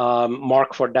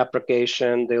marked for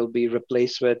deprecation. They'll be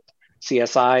replaced with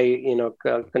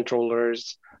CSI,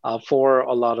 controllers for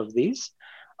a lot of these.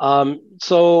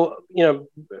 So,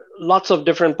 lots of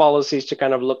different policies to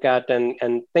kind of look at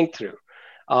and think through.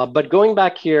 But going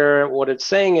back here, what it's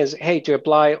saying is, hey, to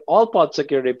apply all pod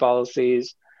security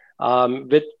policies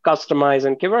with Kustomize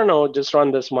and Kyverno, just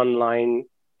run this one line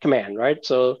command, right?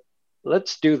 So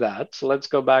let's do that. So let's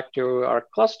go back to our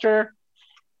cluster.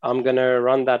 I'm going to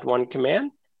run that one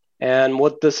command. And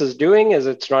what this is doing is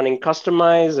it's running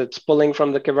Kustomize, it's pulling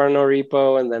from the Kyverno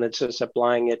repo, and then it's just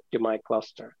applying it to my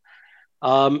cluster.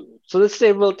 So this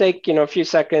will take a few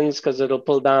seconds because it'll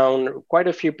pull down quite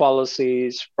a few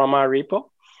policies from our repo.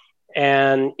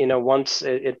 And once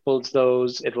it pulls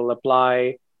those, it will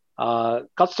apply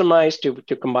Kustomize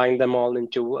to combine them all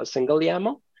into a single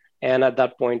YAML. And at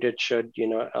that point, it should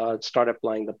start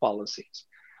applying the policies.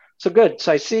 So good.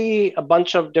 So I see a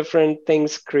bunch of different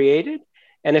things created.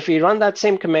 And if we run that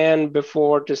same command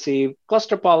before to see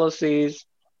cluster policies,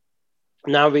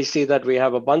 now we see that we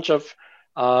have a bunch of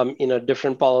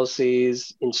different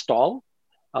policies installed,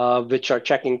 which are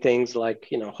checking things like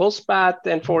host path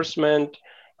enforcement.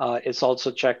 It's also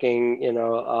checking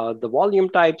the volume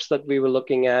types that we were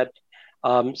looking at,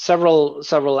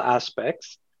 several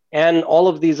aspects, and all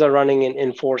of these are running in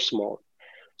enforce mode.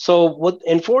 So what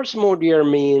enforce mode here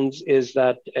means is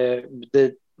that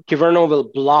the Kyverno will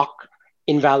block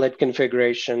invalid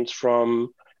configurations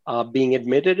from being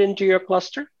admitted into your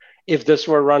cluster. If this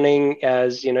were running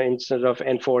as, instead of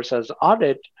enforce as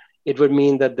audit, it would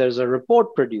mean that there's a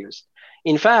report produced.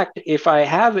 In fact, if I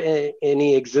have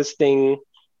any existing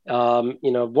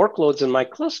workloads in my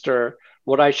cluster,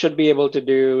 what I should be able to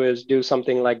do is do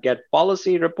something like get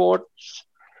policy reports.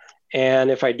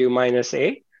 And if I do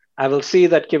 -A, I will see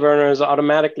that Kyverno is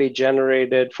automatically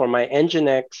generated for my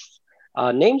Nginx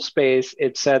namespace.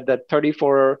 It said that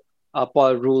 34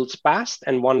 rules passed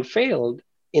and 1 failed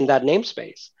in that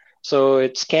namespace. So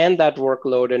it scanned that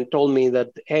workload and told me that,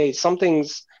 hey,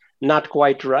 something's not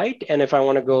quite right. And if I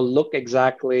want to go look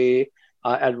exactly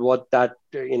at what that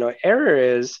error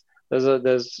is,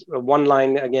 there's a one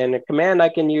line, again, a command I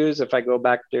can use. If I go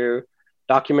back to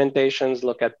documentations,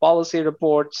 look at policy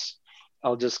reports,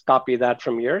 I'll just copy that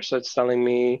from here. So it's telling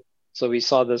me, so we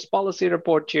saw this policy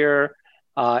report here.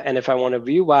 And if I want to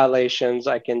view violations,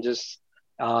 I can just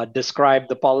describe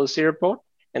the policy report.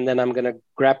 And then I'm going to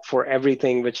grep for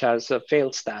everything which has a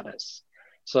failed status.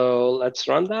 So let's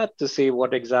run that to see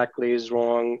what exactly is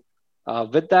wrong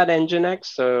with that Nginx.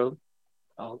 So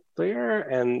I'll clear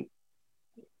and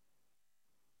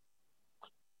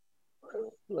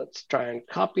let's try and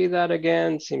copy that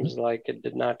again. Seems like it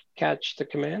did not catch the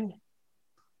command.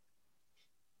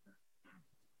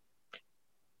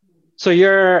 So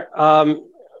you're,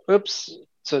 oops.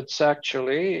 So it's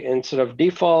actually, instead of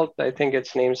default, I think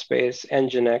it's namespace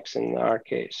Nginx in our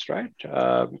case, right?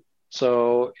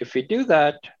 So if we do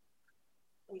that,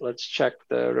 let's check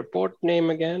the report name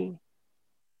again.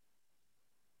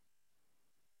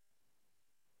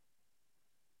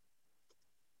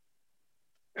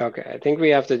 Okay, I think we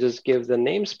have to just give the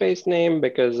namespace name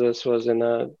because this was in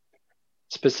a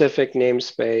specific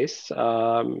namespace.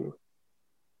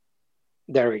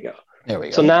 There we go. There we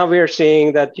go. So now we're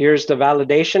seeing that here's the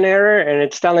validation error, and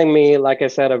it's telling me, like I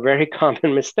said, a very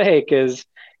common mistake is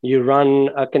you run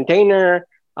a container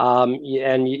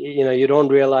and you don't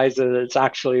realize that it's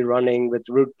actually running with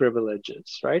root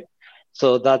privileges, right?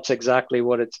 So that's exactly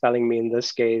what it's telling me in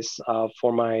this case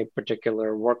for my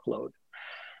particular workload.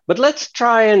 But let's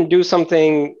try and do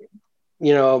something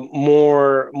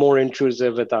more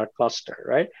intrusive with our cluster,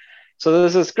 right? So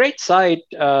there's this great site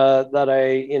that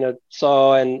I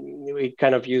saw and we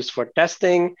kind of used for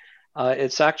testing.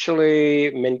 It's actually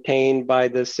maintained by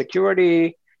the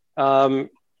security company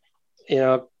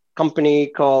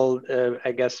called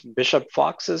I guess Bishop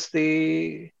Fox is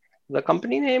the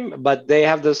company name, but they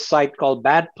have this site called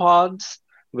Bad Pods,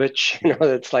 which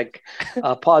it's like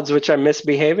pods which are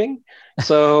misbehaving.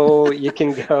 So you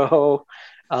can go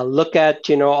look at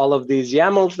all of these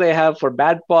YAMLs they have for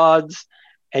bad pods.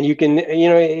 And you can,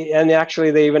 and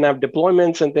actually they even have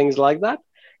deployments and things like that.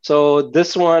 So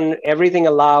this one, everything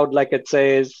allowed, like it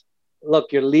says,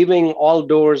 look, you're leaving all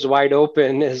doors wide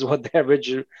open is what they're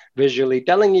visually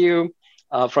telling you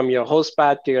from your host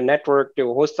path to your network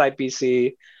to host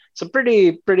IPC. So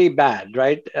pretty bad,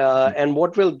 right? And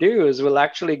what we'll do is we'll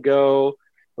actually go,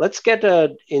 let's get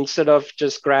instead of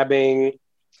just grabbing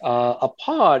a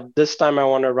pod, this time I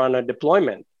want to run a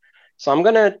deployment. So I'm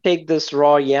going to take this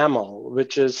raw YAML,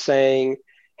 which is saying,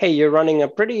 hey, you're running a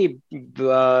pretty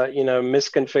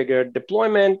misconfigured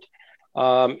deployment,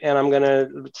 and I'm gonna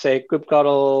say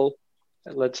kubectl.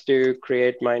 Let's do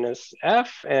create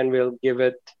 -f, and we'll give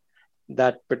it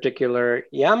that particular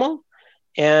YAML.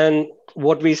 And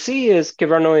what we see is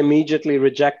Kyverno immediately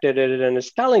rejected it and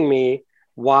is telling me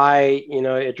why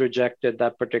it rejected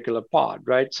that particular pod,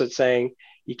 right? So it's saying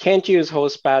you can't use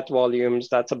host path volumes.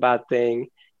 That's a bad thing.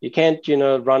 You can't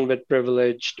run with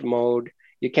privileged mode.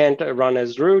 You can't run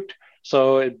as root. So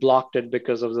it blocked it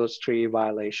because of those 3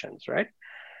 violations, right?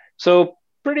 So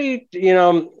pretty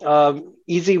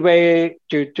easy way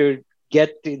to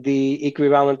get the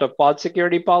equivalent of pod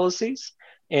security policies,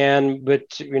 and with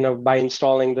by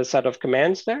installing the set of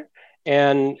commands there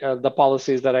and the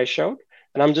policies that I showed.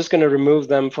 And I'm just going to remove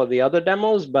them for the other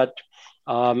demos, but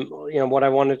what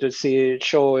I wanted to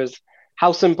show is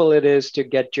how simple it is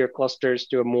to get your clusters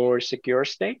to a more secure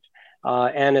state,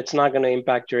 and it's not going to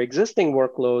impact your existing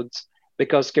workloads,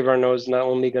 because Kyverno is not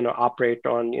only going to operate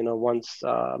on once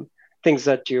things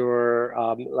that you're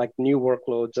like new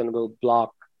workloads, and will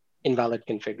block invalid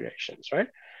configurations, right?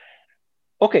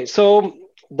 Okay, so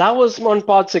that was on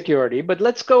pod security, but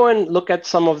let's go and look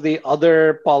at some of the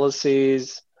other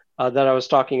policies that I was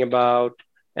talking about.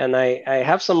 And I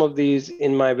have some of these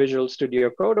in my Visual Studio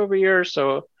Code over here. So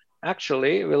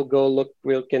actually, we'll go look,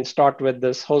 we can start with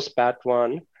this host path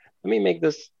one. Let me make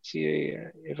this, see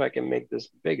if I can make this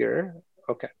bigger.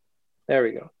 Okay, there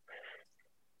we go.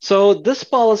 So this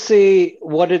policy,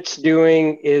 what it's doing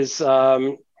is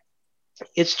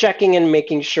it's checking and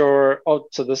making sure, oh,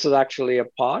 so this is actually a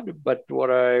pod, but what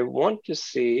I want to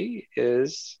see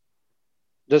is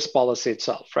this policy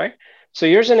itself, right? So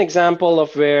here's an example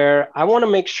of where I want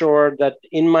to make sure that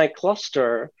in my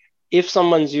cluster, if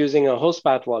someone's using a host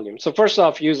path volume. So first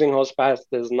off, using host path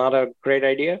is not a great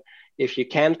idea. If you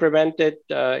can prevent it,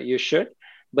 you should.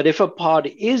 But if a pod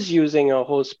is using a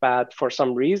host path for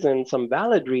some reason, some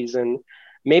valid reason,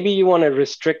 maybe you want to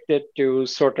restrict it to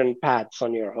certain paths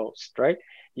on your host, right?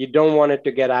 You don't want it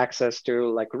to get access to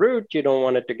like root. You don't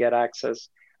want it to get access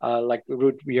like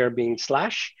root here being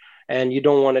 /, and you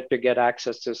don't want it to get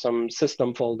access to some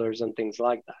system folders and things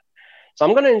like that. So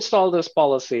I'm going to install this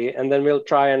policy, and then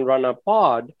we'll try and run a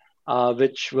pod,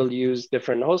 which will use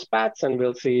different host paths, and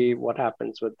we'll see what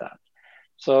happens with that.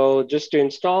 So just to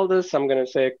install this, I'm going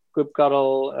to say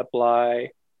kubectl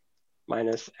apply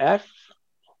 -f.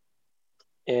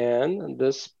 And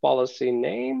this policy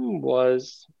name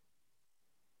was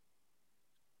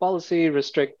policy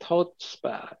restrict host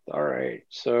path. All right,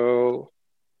 so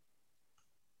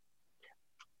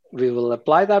we will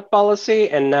apply that policy.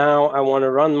 And now I want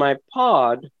to run my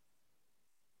pod,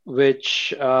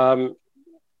 which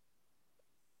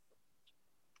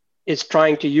is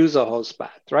trying to use a host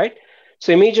path, right?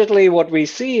 So immediately what we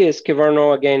see is Kyverno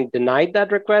again denied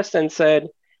that request and said,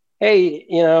 hey,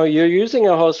 you're using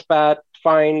a host path,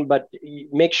 fine, but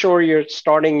make sure you're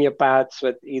starting your paths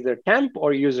with either temp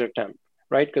or user temp,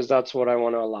 right? Because that's what I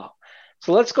want to allow. So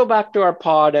let's go back to our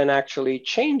pod and actually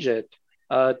change it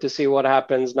to see what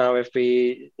happens now if we,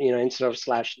 instead of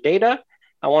 /data,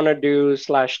 I want to do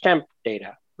 /temp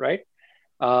data, right?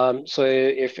 So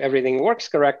if everything works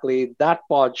correctly, that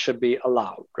pod should be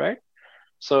allowed, right?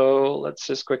 So let's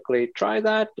just quickly try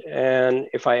that. And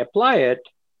if I apply it,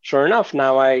 sure enough,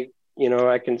 now I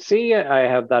can see I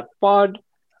have that pod.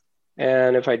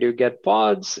 And if I do get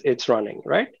pods, it's running,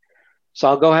 right? So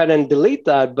I'll go ahead and delete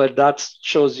that, but that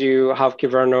shows you how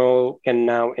Kyverno can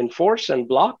now enforce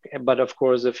and block. But of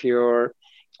course, if you're,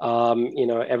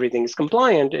 everything's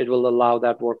compliant, it will allow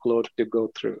that workload to go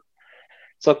through.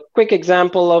 So quick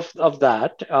example of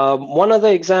that. One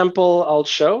other example I'll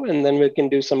show, and then we can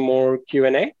do some more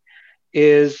Q&A,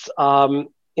 is,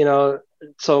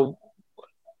 so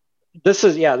this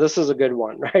is a good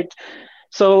one, right?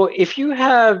 So if you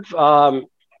have,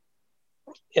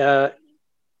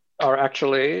 or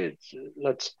actually,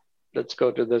 let's go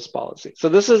to this policy. So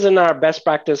this is in our best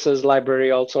practices library,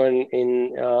 also in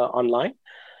online.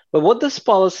 But what this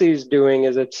policy is doing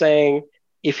is it's saying,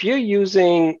 if you're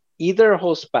using either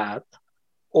host path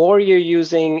or you're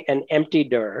using an empty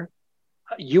dir,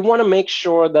 you want to make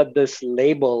sure that this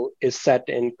label is set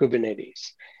in Kubernetes.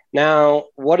 Now,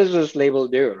 what does this label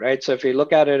do, right? So if you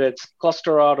look at it, it's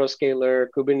cluster autoscaler,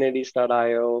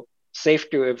 kubernetes.io, safe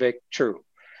to evict, true.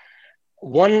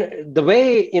 The way,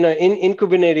 in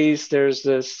Kubernetes, there's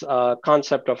this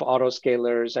concept of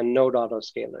autoscalers and node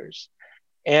autoscalers.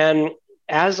 And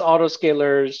as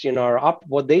autoscalers, are up,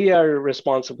 what they are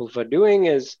responsible for doing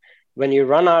is when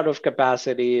you run out of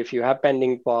capacity, if you have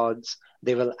pending pods,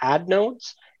 they will add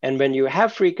nodes. And when you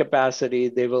have free capacity,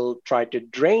 they will try to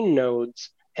drain nodes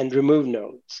and remove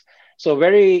nodes. So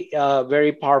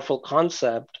very powerful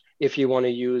concept if you want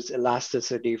to use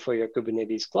elasticity for your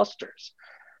Kubernetes clusters.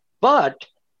 But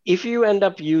if you end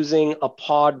up using a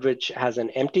pod which has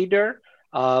an empty dir,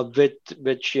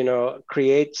 which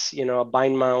creates a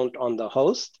bind mount on the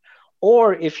host,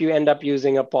 or if you end up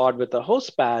using a pod with a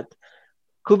host path,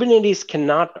 Kubernetes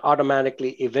cannot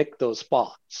automatically evict those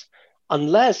pods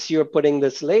unless you're putting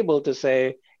this label to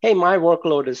say, hey, my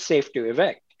workload is safe to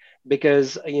evict.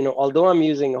 Because although I'm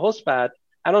using a host path,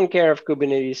 I don't care if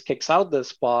Kubernetes kicks out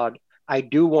this pod, I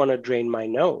do want to drain my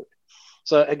node.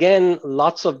 So again,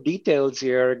 lots of details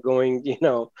here going,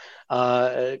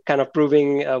 kind of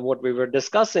proving what we were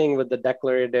discussing with the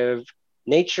declarative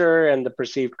nature and the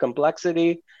perceived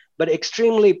complexity, but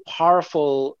extremely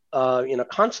powerful,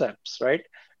 concepts, right?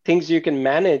 Things you can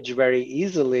manage very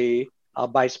easily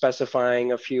by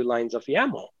specifying a few lines of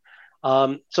YAML.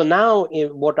 So now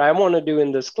what I want to do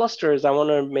in this cluster is I want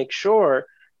to make sure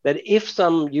that if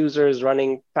some user is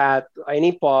running path,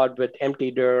 any pod with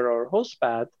empty dir or host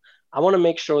path, I want to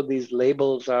make sure these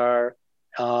labels are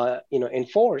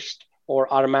enforced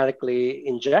or automatically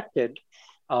injected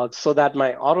so that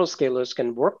my autoscalers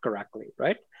can work correctly,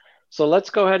 right? So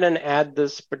let's go ahead and add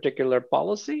this particular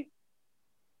policy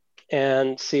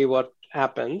and see what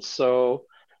happens. So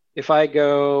if I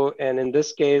go, and in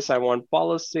this case, I want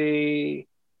policy,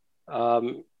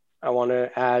 I want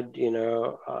to add,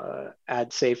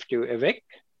 add safe to evict.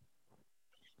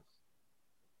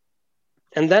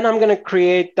 And then I'm going to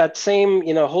create that same,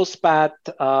 host path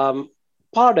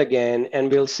pod again, and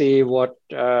we'll see what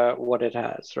it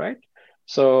has, right?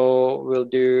 So we'll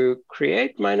do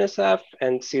create -f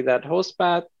and see that host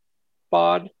path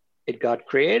pod, it got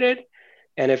created.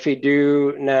 And if we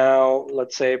do now,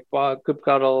 let's say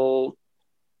kubectl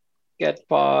get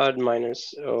pod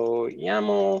 -o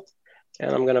YAML,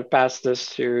 and I'm going to pass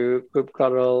this to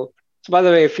kubectl. So by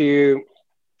the way, if you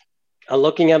are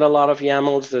looking at a lot of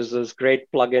YAMLs, there's this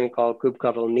great plugin called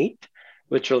kubectl neat,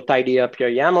 which will tidy up your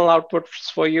YAML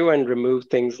outputs for you and remove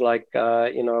things like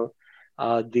the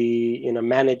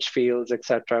managed fields,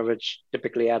 etc., which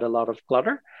typically add a lot of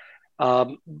clutter.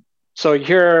 So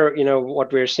here,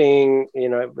 what we're seeing,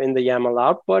 in the YAML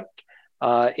output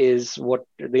is what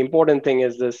the important thing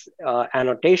is this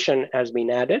annotation has been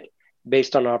added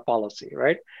based on our policy,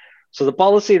 right? So the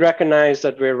policy recognized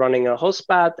that we're running a host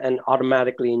path and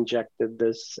automatically injected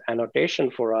this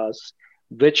annotation for us,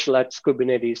 which lets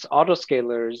Kubernetes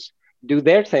autoscalers do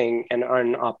their thing and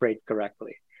operate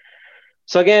correctly.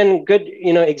 So again, good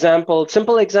example,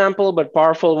 simple example, but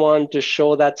powerful one to show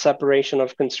that separation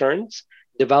of concerns.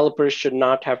 Developers should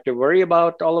not have to worry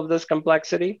about all of this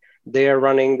complexity. They are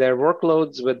running their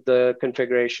workloads with the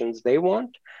configurations they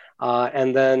want. And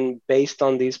then based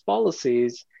on these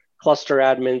policies, cluster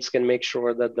admins can make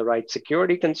sure that the right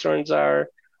security concerns are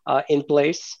in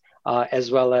place, as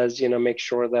well as make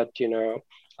sure that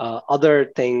other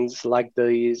things like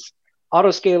these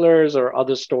autoscalers or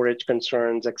other storage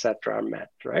concerns, etc., are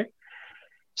met, right?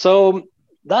 So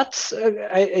that's,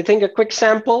 I think, a quick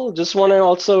sample. Just want to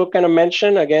also kind of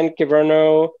mention, again, Kyverno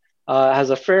has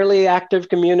a fairly active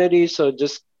community. So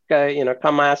just,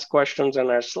 come ask questions in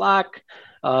our Slack.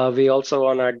 We also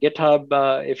on our GitHub,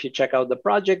 if you check out the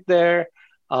project there,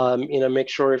 make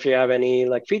sure if you have any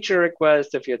feature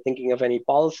requests, if you're thinking of any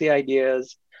policy ideas,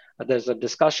 there's a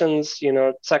discussions,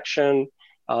 section.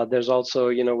 There's also,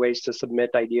 ways to submit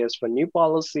ideas for new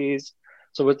policies.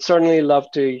 So we'd certainly love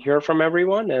to hear from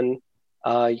everyone and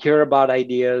hear about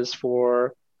ideas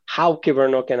for how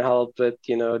Kyverno can help with,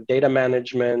 data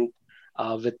management,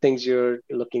 with things you're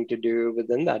looking to do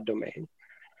within that domain.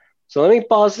 So let me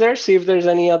pause there, see if there's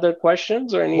any other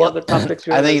questions or any other topics.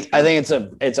 I think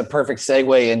it's a perfect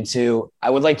segue into, I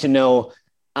would like to know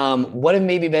what have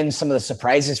maybe been some of the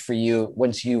surprises for you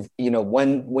once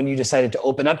when you decided to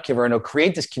open up Kyverno,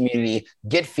 create this community,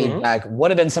 get feedback. What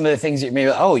have been some of the things that you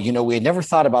maybe, we had never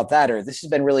thought about that, or this has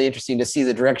been really interesting to see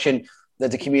the direction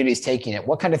that the community is taking it.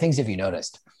 What kind of things have you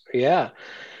noticed? Yeah.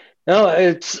 No,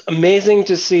 it's amazing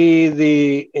to see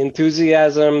the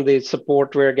enthusiasm, the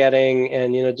support we're getting,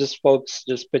 and just folks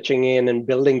just pitching in and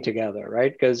building together,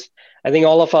 right? Because I think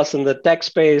all of us in the tech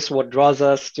space, what draws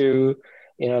us to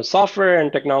software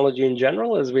and technology in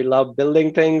general is we love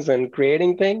building things and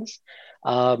creating things,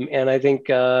 and I think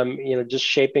just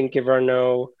shaping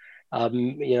Kyverno,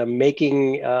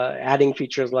 making adding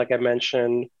features like I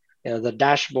mentioned, the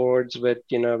dashboards with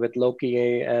with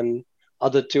Loki and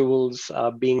other tools,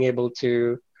 being able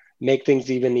to make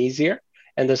things even easier.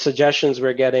 And the suggestions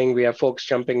we're getting, we have folks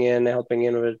jumping in, helping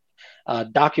in with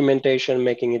documentation,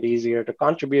 making it easier to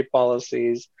contribute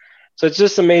policies. So it's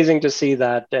just amazing to see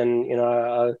that.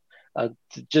 And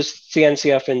just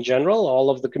CNCF in general, all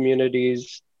of the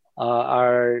communities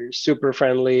are super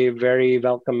friendly, very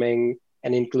welcoming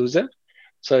and inclusive.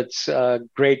 So it's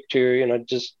great to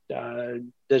just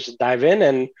dive in.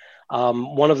 And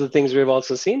one of the things we've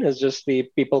also seen is just the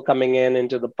people coming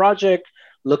into the project,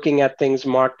 looking at things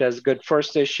marked as good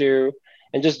first issue,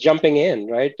 and just jumping in,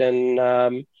 right? And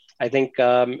I think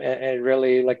and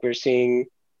really, like, we're seeing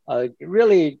a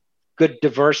really good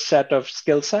diverse set of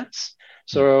skill sets.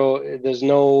 So there's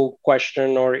no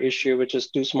question or issue which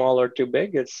is too small or too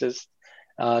big. It's just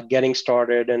getting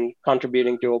started and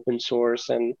contributing to open source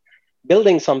and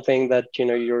building something that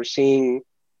you're seeing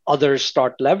others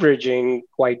start leveraging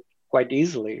quite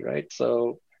easily, right?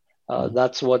 So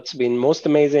that's what's been most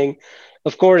amazing.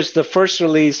 Of course, the first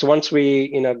release, once we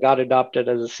got adopted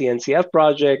as a CNCF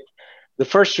project, the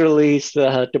first release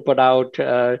to put out,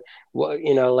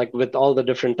 like with all the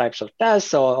different types of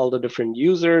tests, all the different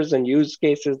users and use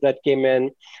cases that came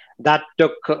in, that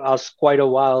took us quite a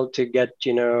while to get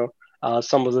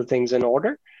some of the things in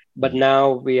order. But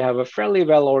now we have a fairly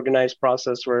well organized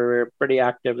process where we're pretty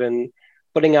active in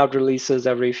putting out releases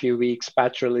every few weeks,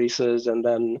 patch releases, and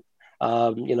then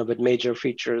with major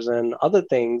features and other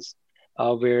things,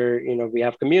 where we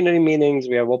have community meetings,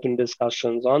 we have open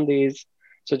discussions on these.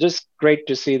 So just great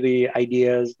to see the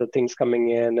ideas, the things coming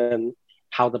in, and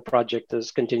how the project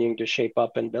is continuing to shape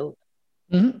up and build.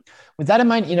 Mm-hmm. With that in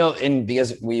mind, and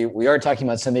because we are talking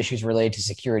about some issues related to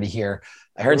security here,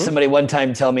 I heard somebody one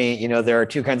time tell me, there are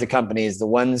two kinds of companies: the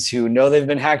ones who know they've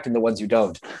been hacked and the ones who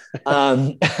don't.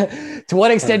 To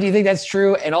what extent do you think that's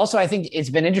true? And also, I think it's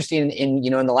been interesting in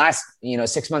the last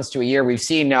 6 months to a year, we've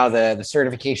seen now the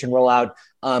certification rollout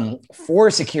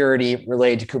for security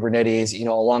related to Kubernetes,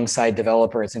 alongside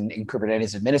developers and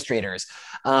Kubernetes administrators.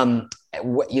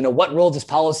 What role does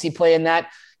policy play in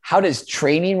that? How does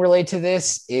training relate to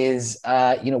this?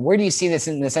 Where do you see this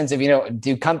in the sense of,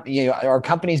 are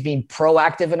companies being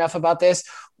proactive enough about this?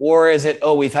 Or is it,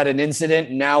 we've had an incident,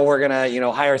 now we're going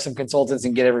to, hire some consultants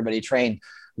and get everybody trained?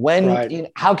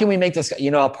 How can we make this,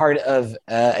 a part of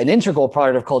an integral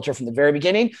part of culture from the very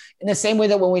beginning? In the same way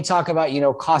that when we talk about,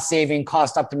 cost saving,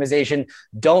 cost optimization,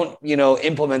 don't,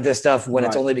 implement this stuff when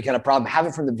it's only become a problem. Have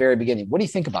it from the very beginning. What do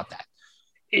you think about that?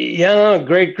 Yeah,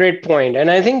 great point. And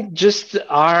I think just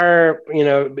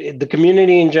the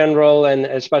community in general, and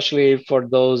especially for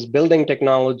those building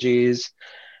technologies,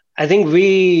 I think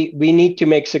we need to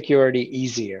make security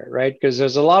easier, right? Because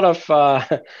there's a lot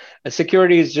of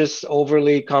security is just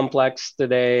overly complex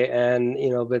today, and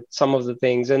with some of the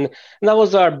things, and that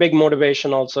was our big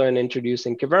motivation also in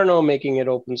introducing Kyverno, making it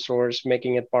open source,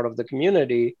 making it part of the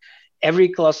community. Every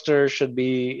cluster should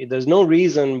be. There's no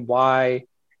reason why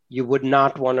you would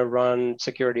not want to run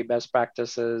security best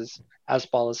practices as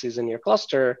policies in your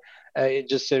cluster.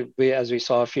 As we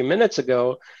saw a few minutes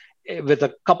ago, with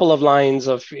a couple of lines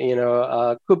of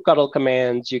kubectl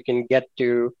commands, you can get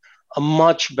to a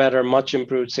much better, much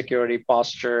improved security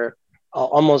posture,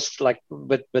 almost like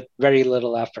with very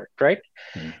little effort, right?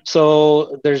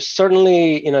 So there's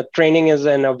certainly training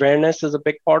and awareness is a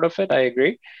big part of it. I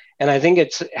agree, and I think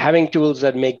it's having tools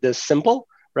that make this simple,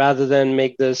 rather than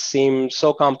make this seem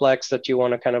so complex that you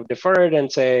want to kind of defer it and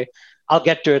say, I'll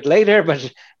get to it later, but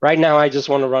right now I just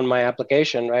want to run my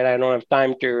application, right? I don't have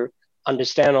time to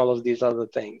understand all of these other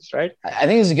things, right? I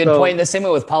think it's a good point. The same way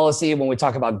with policy, when we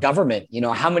talk about government,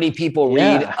 how many people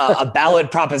read a ballot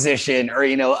proposition or,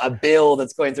 a bill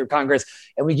that's going through Congress,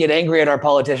 and we get angry at our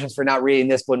politicians for not reading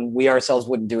this when we ourselves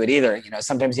wouldn't do it either.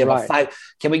 Sometimes you have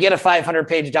can we get a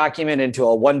 500-page document into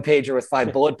a one-pager with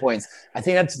 5 bullet points? I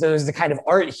think there's the kind of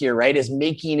art here, right? Is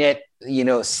making it,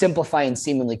 simplify and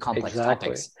seemingly complex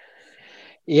topics.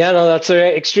 Yeah, no, that's an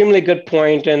extremely good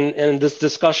point. And this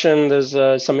discussion,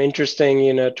 there's some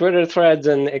interesting, Twitter threads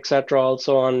and et cetera,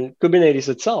 also on Kubernetes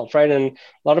itself, right? And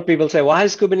a lot of people say, why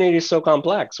is Kubernetes so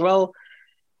complex? Well,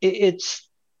 it's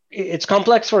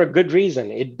complex for a good reason.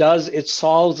 It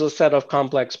solves a set of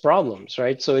complex problems,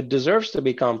 right? So it deserves to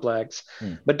be complex,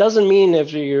 but doesn't mean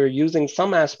if you're using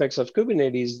some aspects of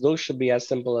Kubernetes, those should be as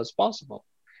simple as possible,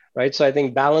 right? So I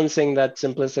think balancing that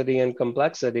simplicity and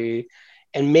complexity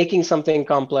and making something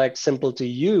complex simple to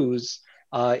use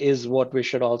is what we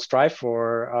should all strive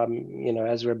for,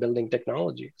 as we're building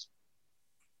technologies.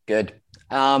 Good.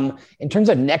 In terms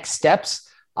of next steps,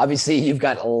 obviously you've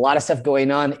got a lot of stuff going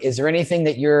on. Is there anything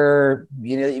that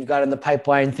you've got in the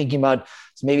pipeline, thinking about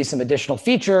maybe some additional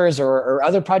features or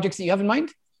other projects that you have in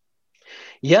mind?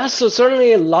 Yeah, so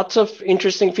certainly lots of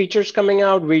interesting features coming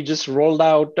out. We just rolled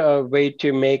out a way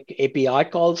to make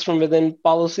API calls from within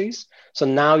policies. So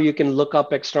now you can look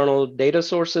up external data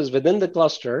sources within the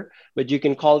cluster, but you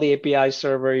can call the API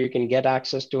server, you can get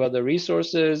access to other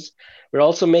resources. We're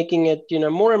also making it,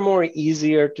 more and more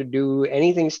easier to do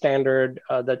anything standard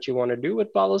that you want to do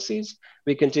with policies.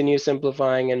 We continue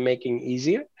simplifying and making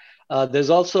easier. There's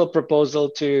also a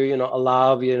proposal to,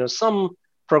 allow, some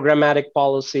programmatic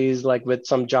policies like with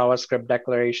some JavaScript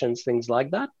declarations, things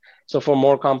like that. So for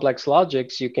more complex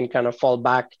logics, you can kind of fall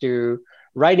back to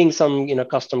writing some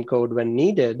custom code when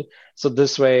needed. So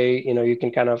this way, you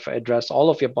can kind of address all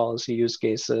of your policy use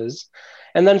cases.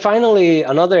 And then finally,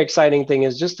 another exciting thing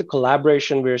is just the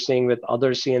collaboration we're seeing with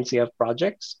other CNCF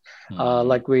projects.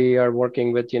 Like we are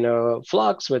working with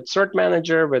Flux, with Cert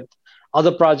Manager, with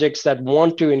other projects that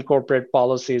want to incorporate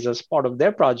policies as part of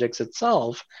their projects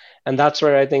itself. And that's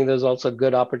where I think there's also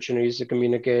good opportunities to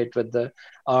communicate with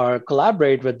or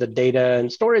collaborate with the data and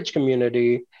storage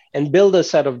community and build a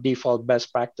set of default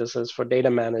best practices for data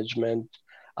management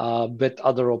with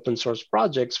other open source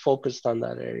projects focused on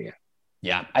that area.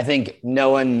 Yeah, I think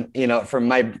no one, from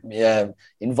my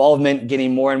involvement,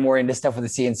 getting more and more into stuff with the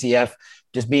CNCF,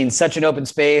 just being such an open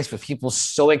space with people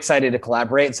so excited to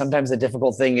collaborate. Sometimes the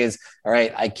difficult thing is, all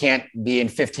right, I can't be in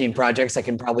 15 projects. I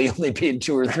can probably only be in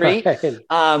 2 or 3.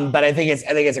 But I think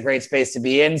it's a great space to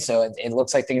be in. So it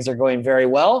looks like things are going very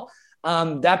well.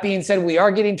 That being said, we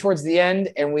are getting towards the end,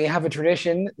 and we have a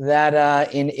tradition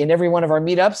that in every one of our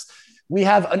meetups, we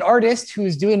have an artist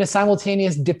who's doing a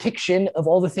simultaneous depiction of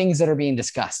all the things that are being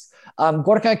discussed.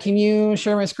 Gorka, can you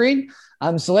share my screen?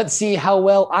 So let's see how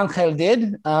well Angel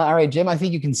did. All right, Jim, I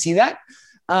think you can see that.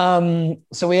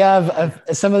 So we have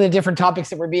some of the different topics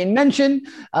that were being mentioned,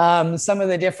 some of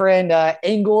the different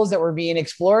angles that were being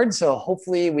explored. So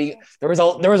hopefully there was a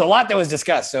lot that was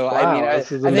discussed. So wow, I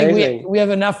think we have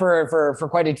enough for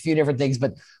quite a few different things,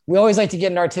 but we always like to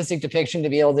get an artistic depiction to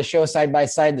be able to show side by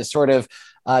side the sort of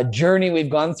journey we've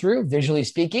gone through, visually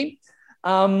speaking.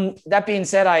 That being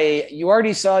said, you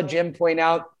already saw Jim point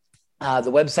out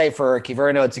the website for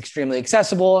Kyverno. It's extremely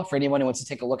accessible for anyone who wants to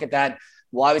take a look at that.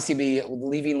 We'll obviously be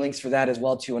leaving links for that as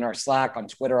well too in our Slack, on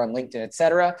Twitter, on LinkedIn,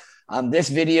 etc. This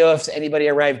video, if anybody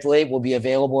arrived late, will be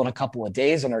available in a couple of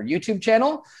days on our YouTube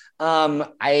channel.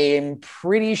 I am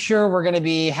pretty sure we're going to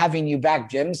be having you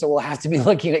back, Jim. So we'll have to be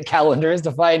looking at calendars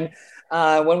to find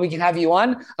when we can have you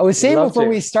on. I was saying before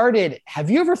we started, have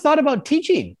you ever thought about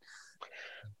teaching?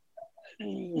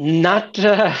 Not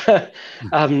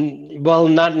well,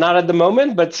 not at the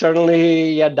moment, but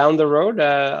certainly down the road,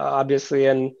 obviously.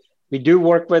 And we do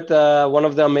work with one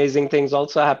of the amazing things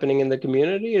also happening in the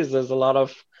community is there's a lot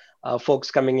of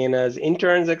folks coming in as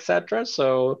interns, etc.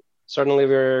 So certainly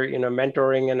we're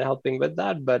mentoring and helping with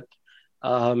that, but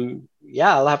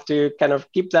I'll have to kind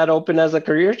of keep that open as a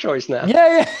career choice now.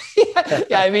 Yeah.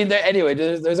 I mean, anyway,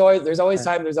 there's always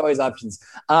time. There's always options.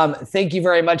 Thank you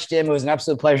very much, Jim. It was an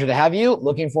absolute pleasure to have you.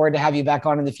 Looking forward to have you back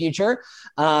on in the future.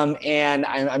 And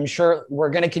I'm sure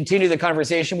we're going to continue the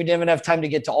conversation. We didn't have enough time to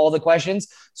get to all the questions.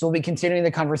 So we'll be continuing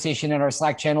the conversation in our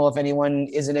Slack channel. If anyone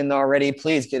isn't in there already,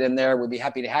 please get in there. We'd be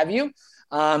happy to have you.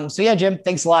 So yeah, Jim,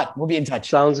 thanks a lot. We'll be in touch.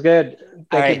 Sounds good.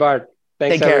 Thank you, Bart.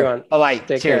 Thanks, everyone. Bye-bye.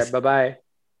 Take care. Bye-bye.